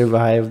second you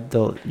survive,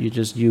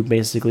 you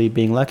basically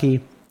being lucky.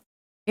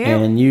 Yeah.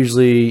 And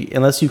usually,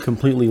 unless you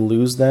completely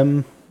lose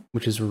them,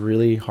 which is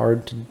really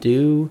hard to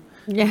do.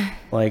 Yeah.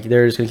 Like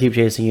they're just gonna keep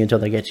chasing you until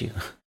they get you.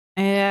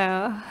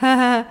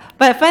 Yeah.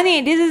 But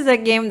funny, this is a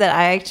game that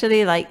I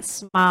actually like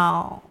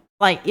smile.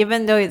 Like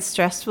even though it's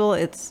stressful,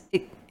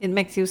 it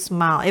makes you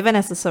smile, even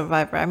as a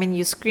survivor. I mean,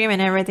 you scream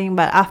and everything,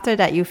 but after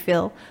that, you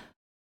feel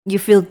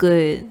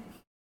good.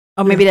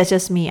 Or maybe that's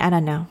just me. I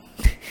don't know.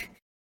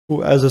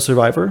 As a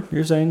survivor,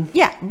 you're saying?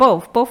 Yeah,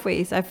 both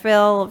ways. I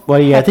feel.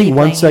 Well, yeah, I think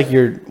once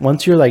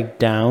you're like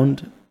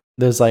downed,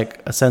 there's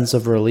like a sense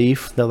of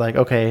relief that like,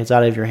 okay, it's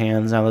out of your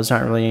hands now. There's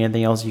not really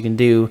anything else you can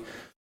do,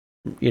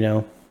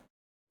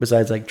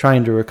 besides like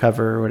trying to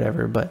recover or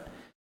whatever. But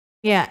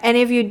yeah, and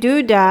if you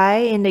do die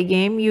in the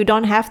game, you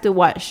don't have to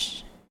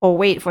watch or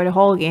wait for the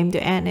whole game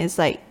to end. It's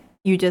like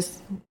you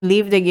just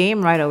leave the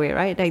game right away,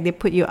 right? Like they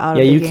put you out of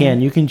the game. Yeah,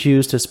 you can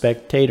choose to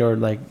spectate or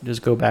like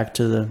just go back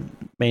to the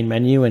main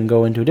menu and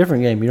go into a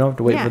different game. You don't have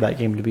to wait Yeah. for that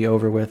game to be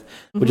over with,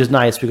 which is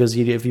nice because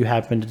if you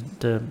happen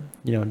to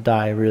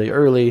die really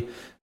early,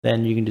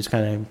 then you can just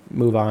kind of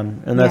move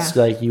on. And that's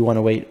like you want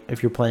to wait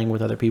if you're playing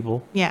with other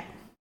people. Yeah.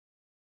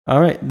 All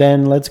right,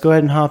 then let's go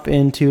ahead and hop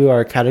into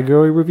our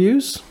category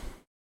reviews.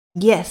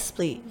 Yes,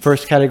 please.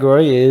 First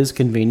category is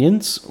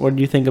convenience. What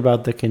do you think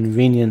about the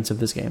convenience of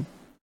this game?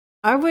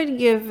 I would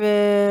give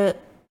it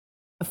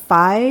a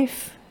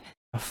 5.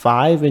 A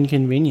 5 in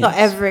convenience. So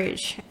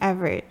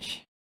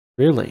average.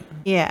 Really?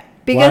 Yeah.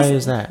 Because why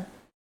is that?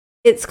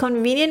 it's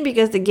convenient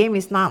because the game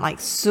is not like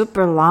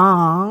super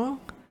long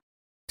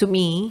to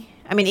me.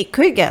 I mean, it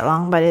could get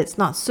long, but it's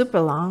not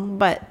super long.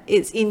 But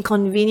it's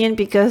inconvenient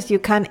because you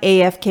can't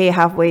AFK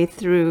halfway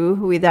through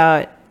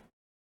without,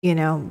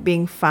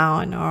 being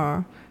found,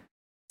 or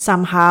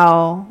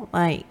somehow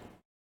like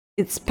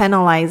it's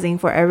penalizing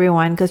for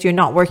everyone because you're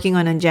not working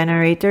on a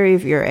generator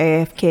if you're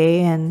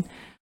AFK, and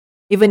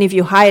even if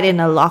you hide in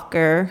a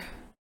locker,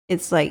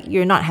 it's like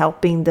you're not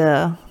helping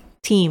the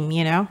team.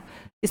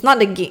 It's not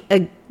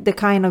the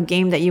kind of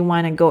game that you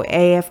want to go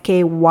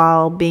AFK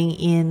while being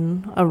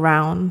in a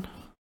round.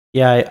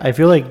 Yeah, I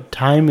feel like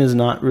time is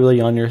not really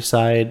on your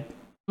side.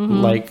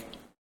 Like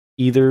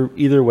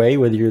either way,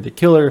 whether you're the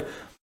killer,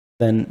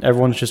 then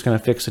everyone's just going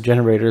to fix the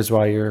generators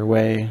while you're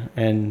away,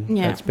 and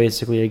that's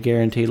basically a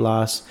guaranteed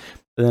loss.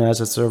 And then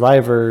as a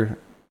survivor,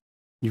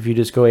 if you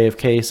just go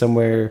AFK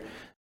somewhere,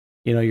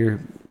 your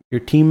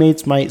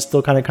teammates might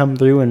still kind of come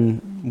through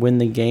and win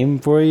the game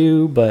for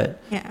you, but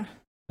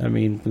I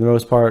mean, for the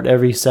most part,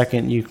 every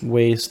second you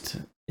waste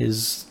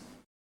is,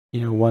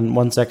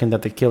 1 second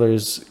that the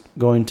killer's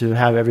going to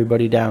have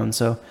everybody down.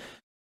 So,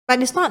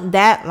 but it's not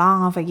that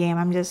long of a game.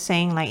 I'm just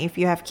saying, like, if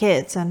you have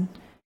kids and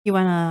you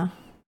want to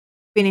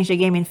finish a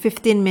game in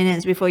 15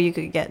 minutes before you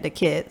could get the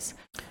kids.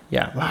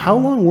 Yeah. How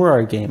long were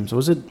our games?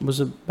 Was it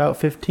about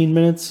 15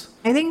 minutes?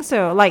 I think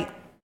so. Like,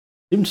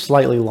 even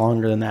slightly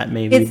longer than that,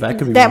 maybe. But I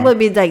could be that wrong. would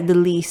be like the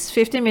least.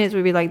 15 minutes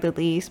would be like the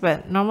least,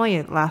 but normally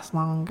it lasts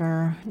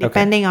longer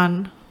depending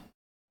on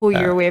who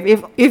you're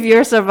with. If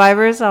your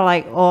survivors are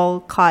like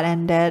all caught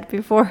and dead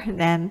before,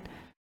 then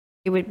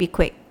it would be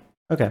quick.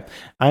 Okay.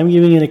 I'm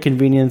giving it a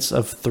convenience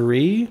of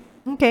 3.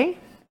 Okay.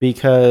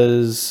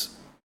 Because,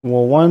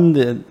 well,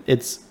 one,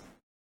 it's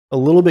a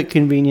little bit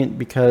convenient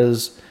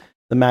because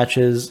the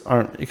matches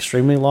aren't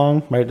extremely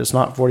long, right? It's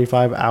not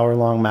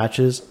 45-hour-long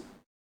matches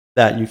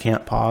that you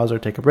can't pause or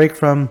take a break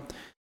from.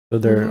 So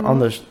they're on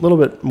the little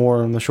bit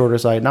more on the shorter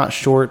side. Not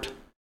short,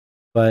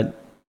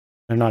 but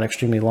they're not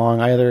extremely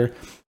long either.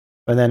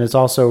 But then it's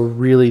also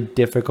really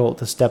difficult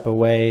to step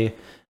away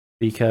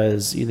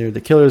because either the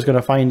killer is going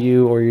to find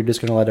you or you're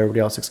just going to let everybody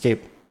else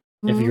escape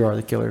if you are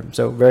the killer.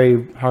 So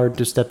very hard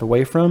to step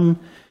away from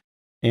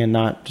and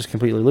not just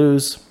completely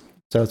lose.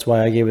 So that's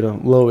why I gave it a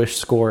lowish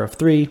score of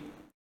 3.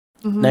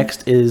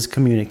 Next is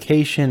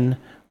communication.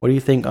 What do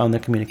you think on the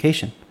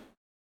communication?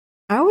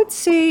 I would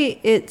say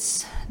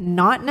it's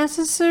not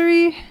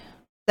necessary.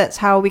 That's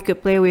how we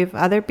could play with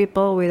other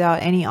people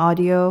without any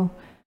audio.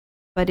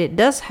 But it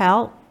does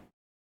help.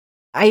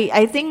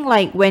 I think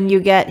like when you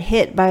get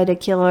hit by the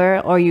killer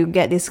or you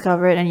get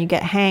discovered and you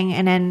get hanged,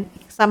 and then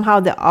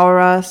somehow the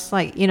auras,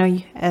 like,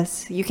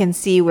 as you can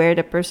see where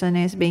the person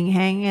is being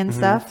hanged and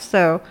stuff.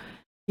 So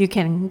you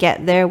can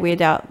get there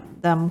without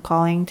them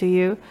calling to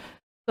you.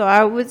 So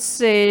I would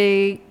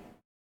say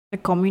the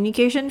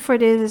communication for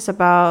this is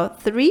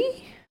about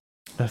 3.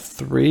 A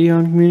 3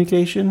 on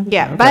communication?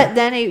 Yeah, okay. But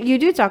then you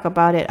do talk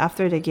about it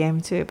after the game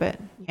too, but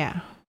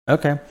yeah.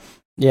 Okay.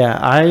 Yeah,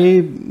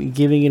 I'm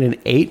giving it an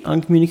 8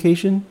 on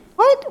communication.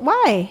 What?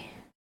 Why?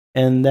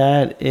 And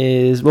that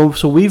is, well,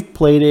 so we've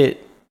played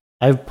it,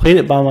 I've played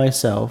it by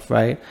myself,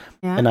 right?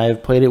 Yeah. And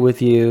I've played it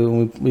with you,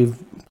 and we've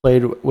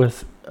played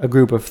with a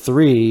group of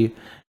 3,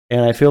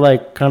 and I feel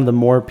like kind of the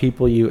more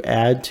people you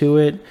add to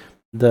it,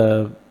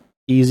 the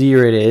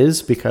easier it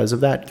is because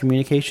of that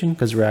communication,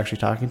 because we're actually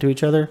talking to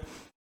each other,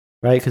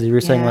 right? Because if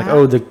you're saying like,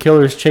 oh, the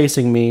killer's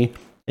chasing me,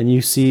 and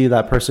you see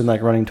that person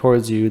like running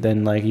towards you,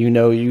 then like you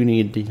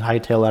need to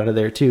hightail out of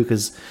there too,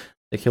 because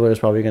the killer is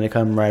probably going to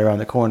come right around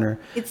the corner.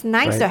 It's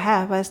nice to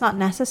have, but it's not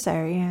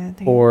necessary, I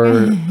think. Or,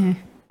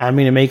 I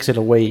mean, it makes it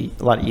a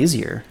lot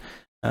easier.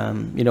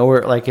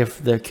 Or like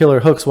if the killer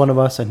hooks one of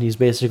us and he's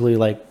basically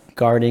like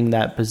guarding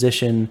that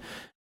position,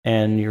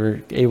 and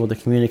you're able to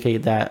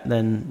communicate that,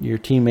 then your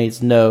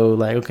teammates know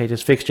like, okay,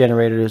 just fix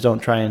generators, don't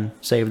try and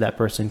save that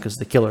person because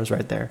the killer's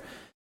right there.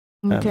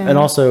 And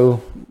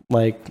also,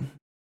 like,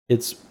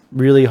 it's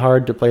really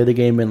hard to play the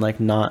game and like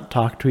not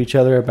talk to each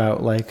other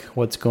about like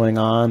what's going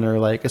on, or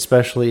like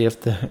especially if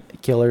the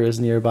killer is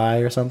nearby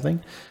or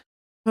something.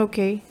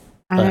 Okay.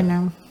 I don't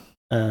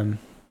know.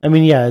 I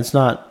mean, yeah, it's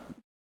not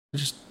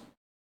just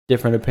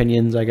different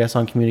opinions, I guess,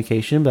 on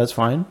communication, but that's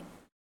fine.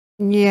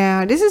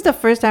 Yeah, this is the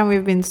first time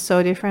we've been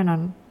so different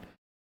on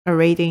a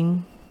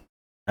rating.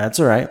 That's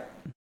all right.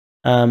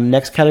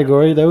 Next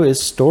category though is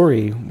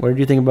story. What do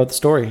you think about the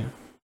story?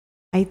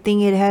 I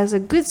think it has a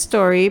good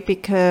story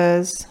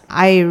because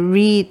I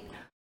read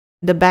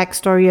the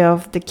backstory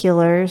of the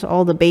killers,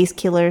 all the base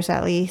killers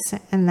at least,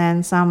 and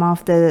then some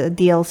of the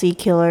DLC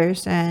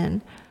killers.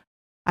 And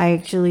I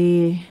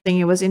actually think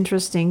it was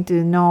interesting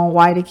to know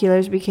why the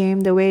killers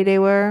became the way they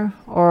were,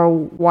 or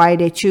why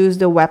they choose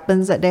the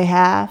weapons that they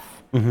have.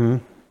 Mm-hmm.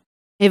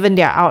 Even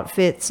their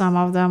outfits, some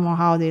of them, or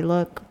how they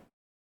look,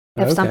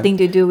 have something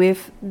to do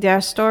with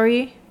their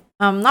story.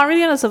 Not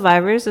really on the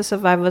survivors. The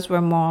survivors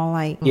were more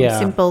like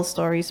simple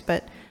stories,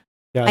 but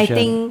I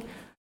think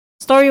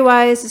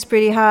story-wise, it's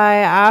pretty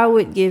high. I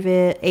would give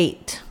it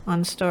 8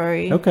 on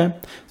story. Okay.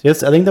 So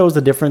yes, I think that was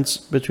the difference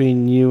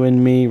between you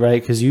and me,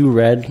 right? Because you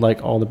read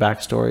like all the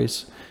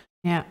backstories.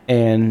 Yeah.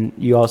 And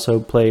you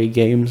also play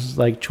games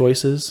like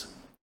Choices.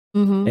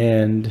 Mm-hmm.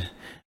 And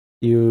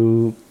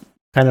you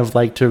kind of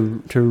like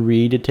to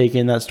read to take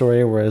in that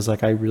story, whereas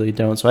like I really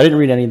don't. So I didn't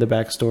read any of the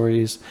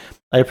backstories.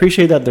 I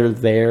appreciate that they're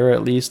there,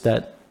 at least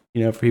that,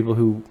 you know, for people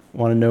who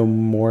want to know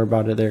more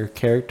about their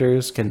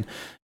characters can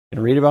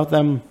read about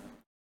them.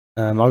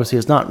 Obviously,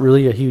 it's not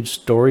really a huge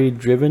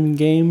story-driven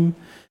game,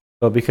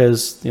 but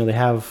because, you know, they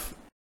have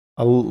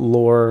a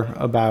lore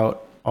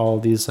about all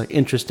these like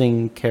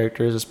interesting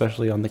characters,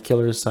 especially on the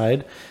killer's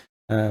side,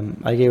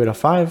 I gave it a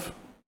 5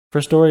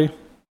 for story.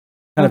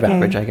 Kind of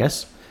average, I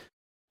guess.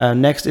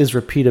 Next is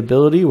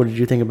repeatability. What did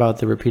you think about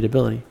the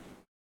repeatability?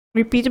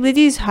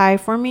 Repeatability is high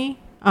for me.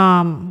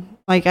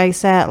 Like I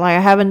said, like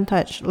I haven't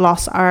touched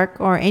Lost Ark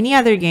or any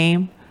other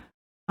game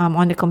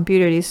on the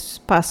computer these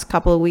past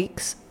couple of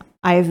weeks.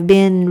 I've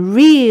been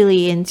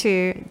really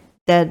into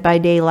Dead by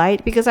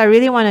Daylight because I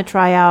really want to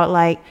try out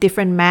like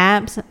different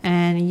maps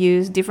and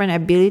use different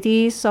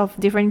abilities of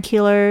different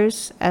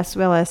killers as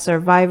well as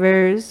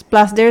survivors.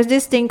 Plus, there's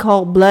this thing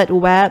called blood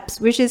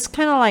webs, which is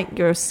kind of like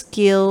your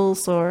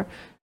skills or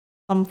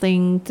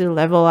something to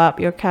level up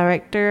your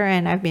character.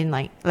 And I've been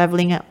like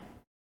leveling up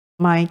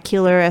my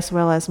killer as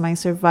well as my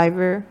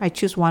survivor. I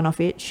choose one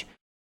of each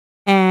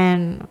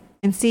and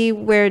see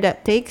where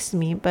that takes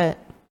me. But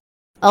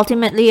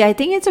ultimately, I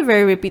think it's a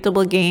very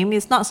repeatable game.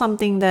 It's not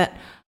something that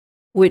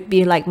would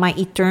be like my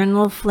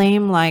eternal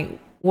flame, like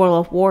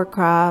World of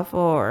Warcraft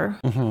or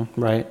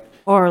right,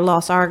 or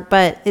Lost Ark.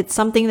 But it's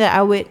something that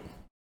I would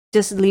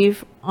just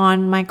leave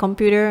on my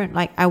computer.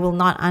 Like I will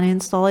not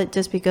uninstall it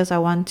just because I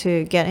want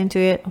to get into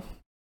it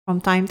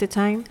from time to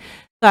time.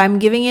 So I'm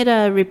giving it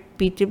a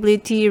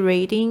repeatability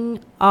rating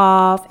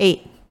of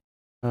 8.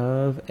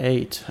 Of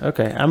 8.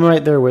 Okay, I'm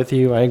right there with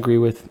you. I agree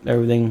with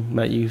everything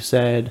that you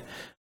said.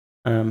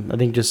 I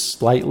think just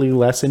slightly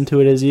less into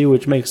it as you,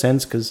 which makes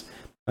sense because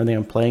I think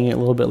I'm playing it a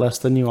little bit less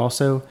than you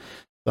also.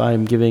 So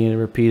I'm giving it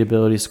a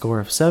repeatability score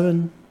of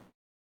 7.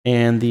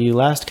 And the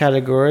last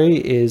category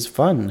is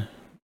fun.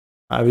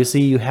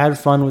 Obviously, you had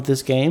fun with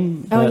this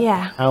game. But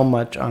how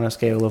much on a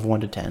scale of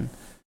 1 to 10?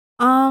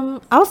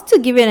 I'll still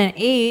give it an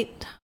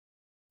 8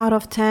 out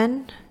of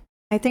 10.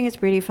 I think it's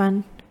pretty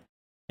fun.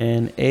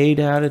 An 8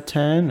 out of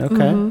 10.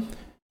 Okay.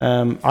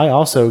 I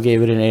also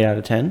gave it an 8 out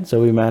of 10,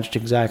 so we matched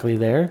exactly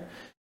there.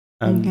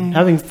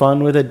 Having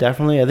fun with it,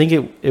 definitely. I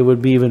think it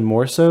would be even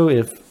more so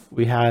if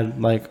we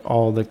had like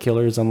all the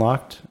killers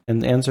unlocked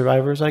and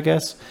survivors, I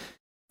guess,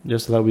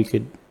 just so that we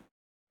could,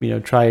 you know,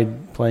 try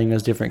playing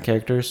as different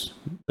characters.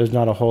 There's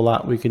not a whole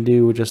lot we can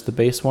do with just the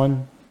base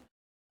one,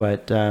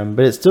 but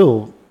it's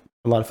still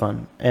a lot of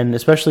fun. And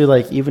especially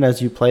like even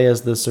as you play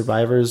as the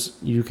survivors,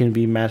 you can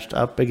be matched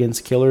up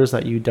against killers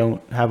that you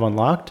don't have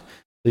unlocked,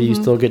 so you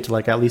still get to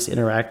like at least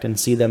interact and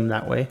see them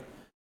that way.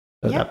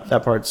 So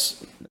that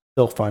part's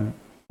still fun.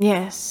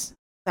 Yes,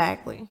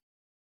 exactly.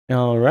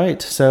 All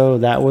right, so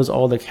that was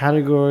all the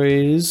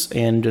categories,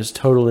 and just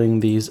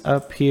totaling these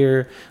up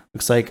here,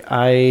 looks like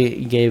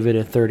I gave it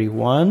a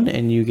 31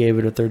 and you gave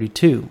it a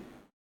 32.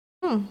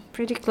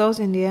 Pretty close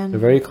in the end. They're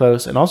very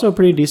close, and also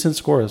pretty decent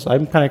scores.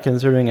 I'm kind of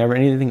considering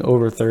anything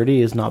over 30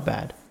 is not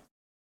bad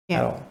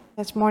at all.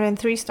 That's more than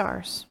 3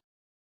 stars.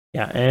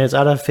 Yeah, and it's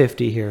out of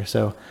 50 here,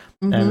 so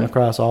and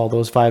across all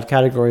those 5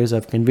 categories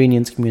of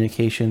convenience,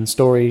 communication,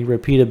 story,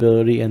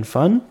 repeatability, and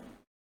fun.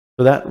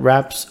 So that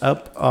wraps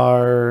up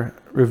our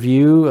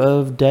review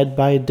of Dead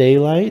by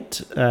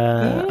Daylight.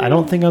 I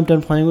don't think I'm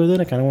done playing with it.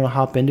 I kind of want to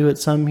hop into it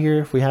some here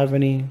if we have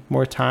any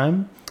more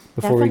time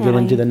before we get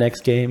into the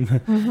next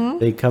game.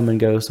 They come and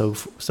go so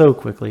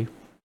quickly.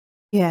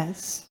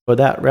 Yes. But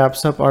that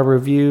wraps up our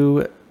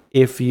review.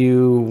 If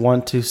you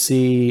want to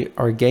see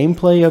our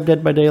gameplay of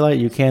Dead by Daylight,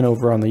 you can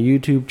over on the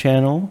YouTube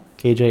channel,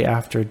 KJ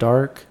After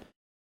Dark.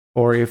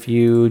 Or if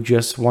you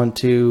just want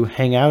to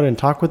hang out and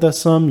talk with us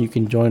some, you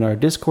can join our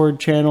Discord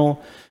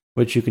channel,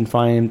 which you can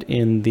find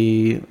in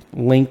the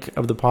link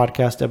of the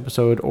podcast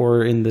episode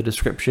or in the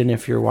description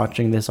if you're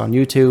watching this on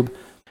YouTube.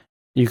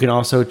 You can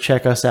also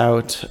check us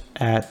out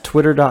at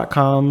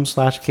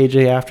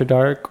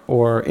twitter.com/KJAfterDark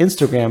or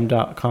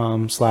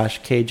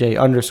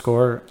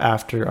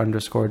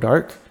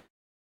Instagram.com/KJ_after_dark.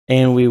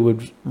 And we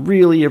would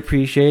really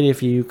appreciate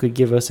if you could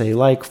give us a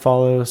like,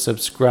 follow,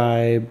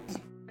 subscribe,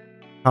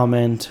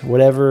 comment,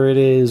 whatever it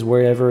is,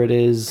 wherever it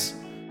is,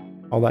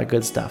 all that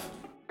good stuff.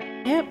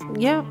 Yep,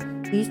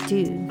 please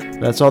do.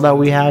 That's all that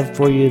we have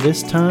for you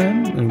this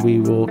time, and we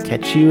will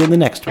catch you in the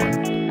next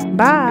one.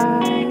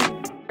 Bye.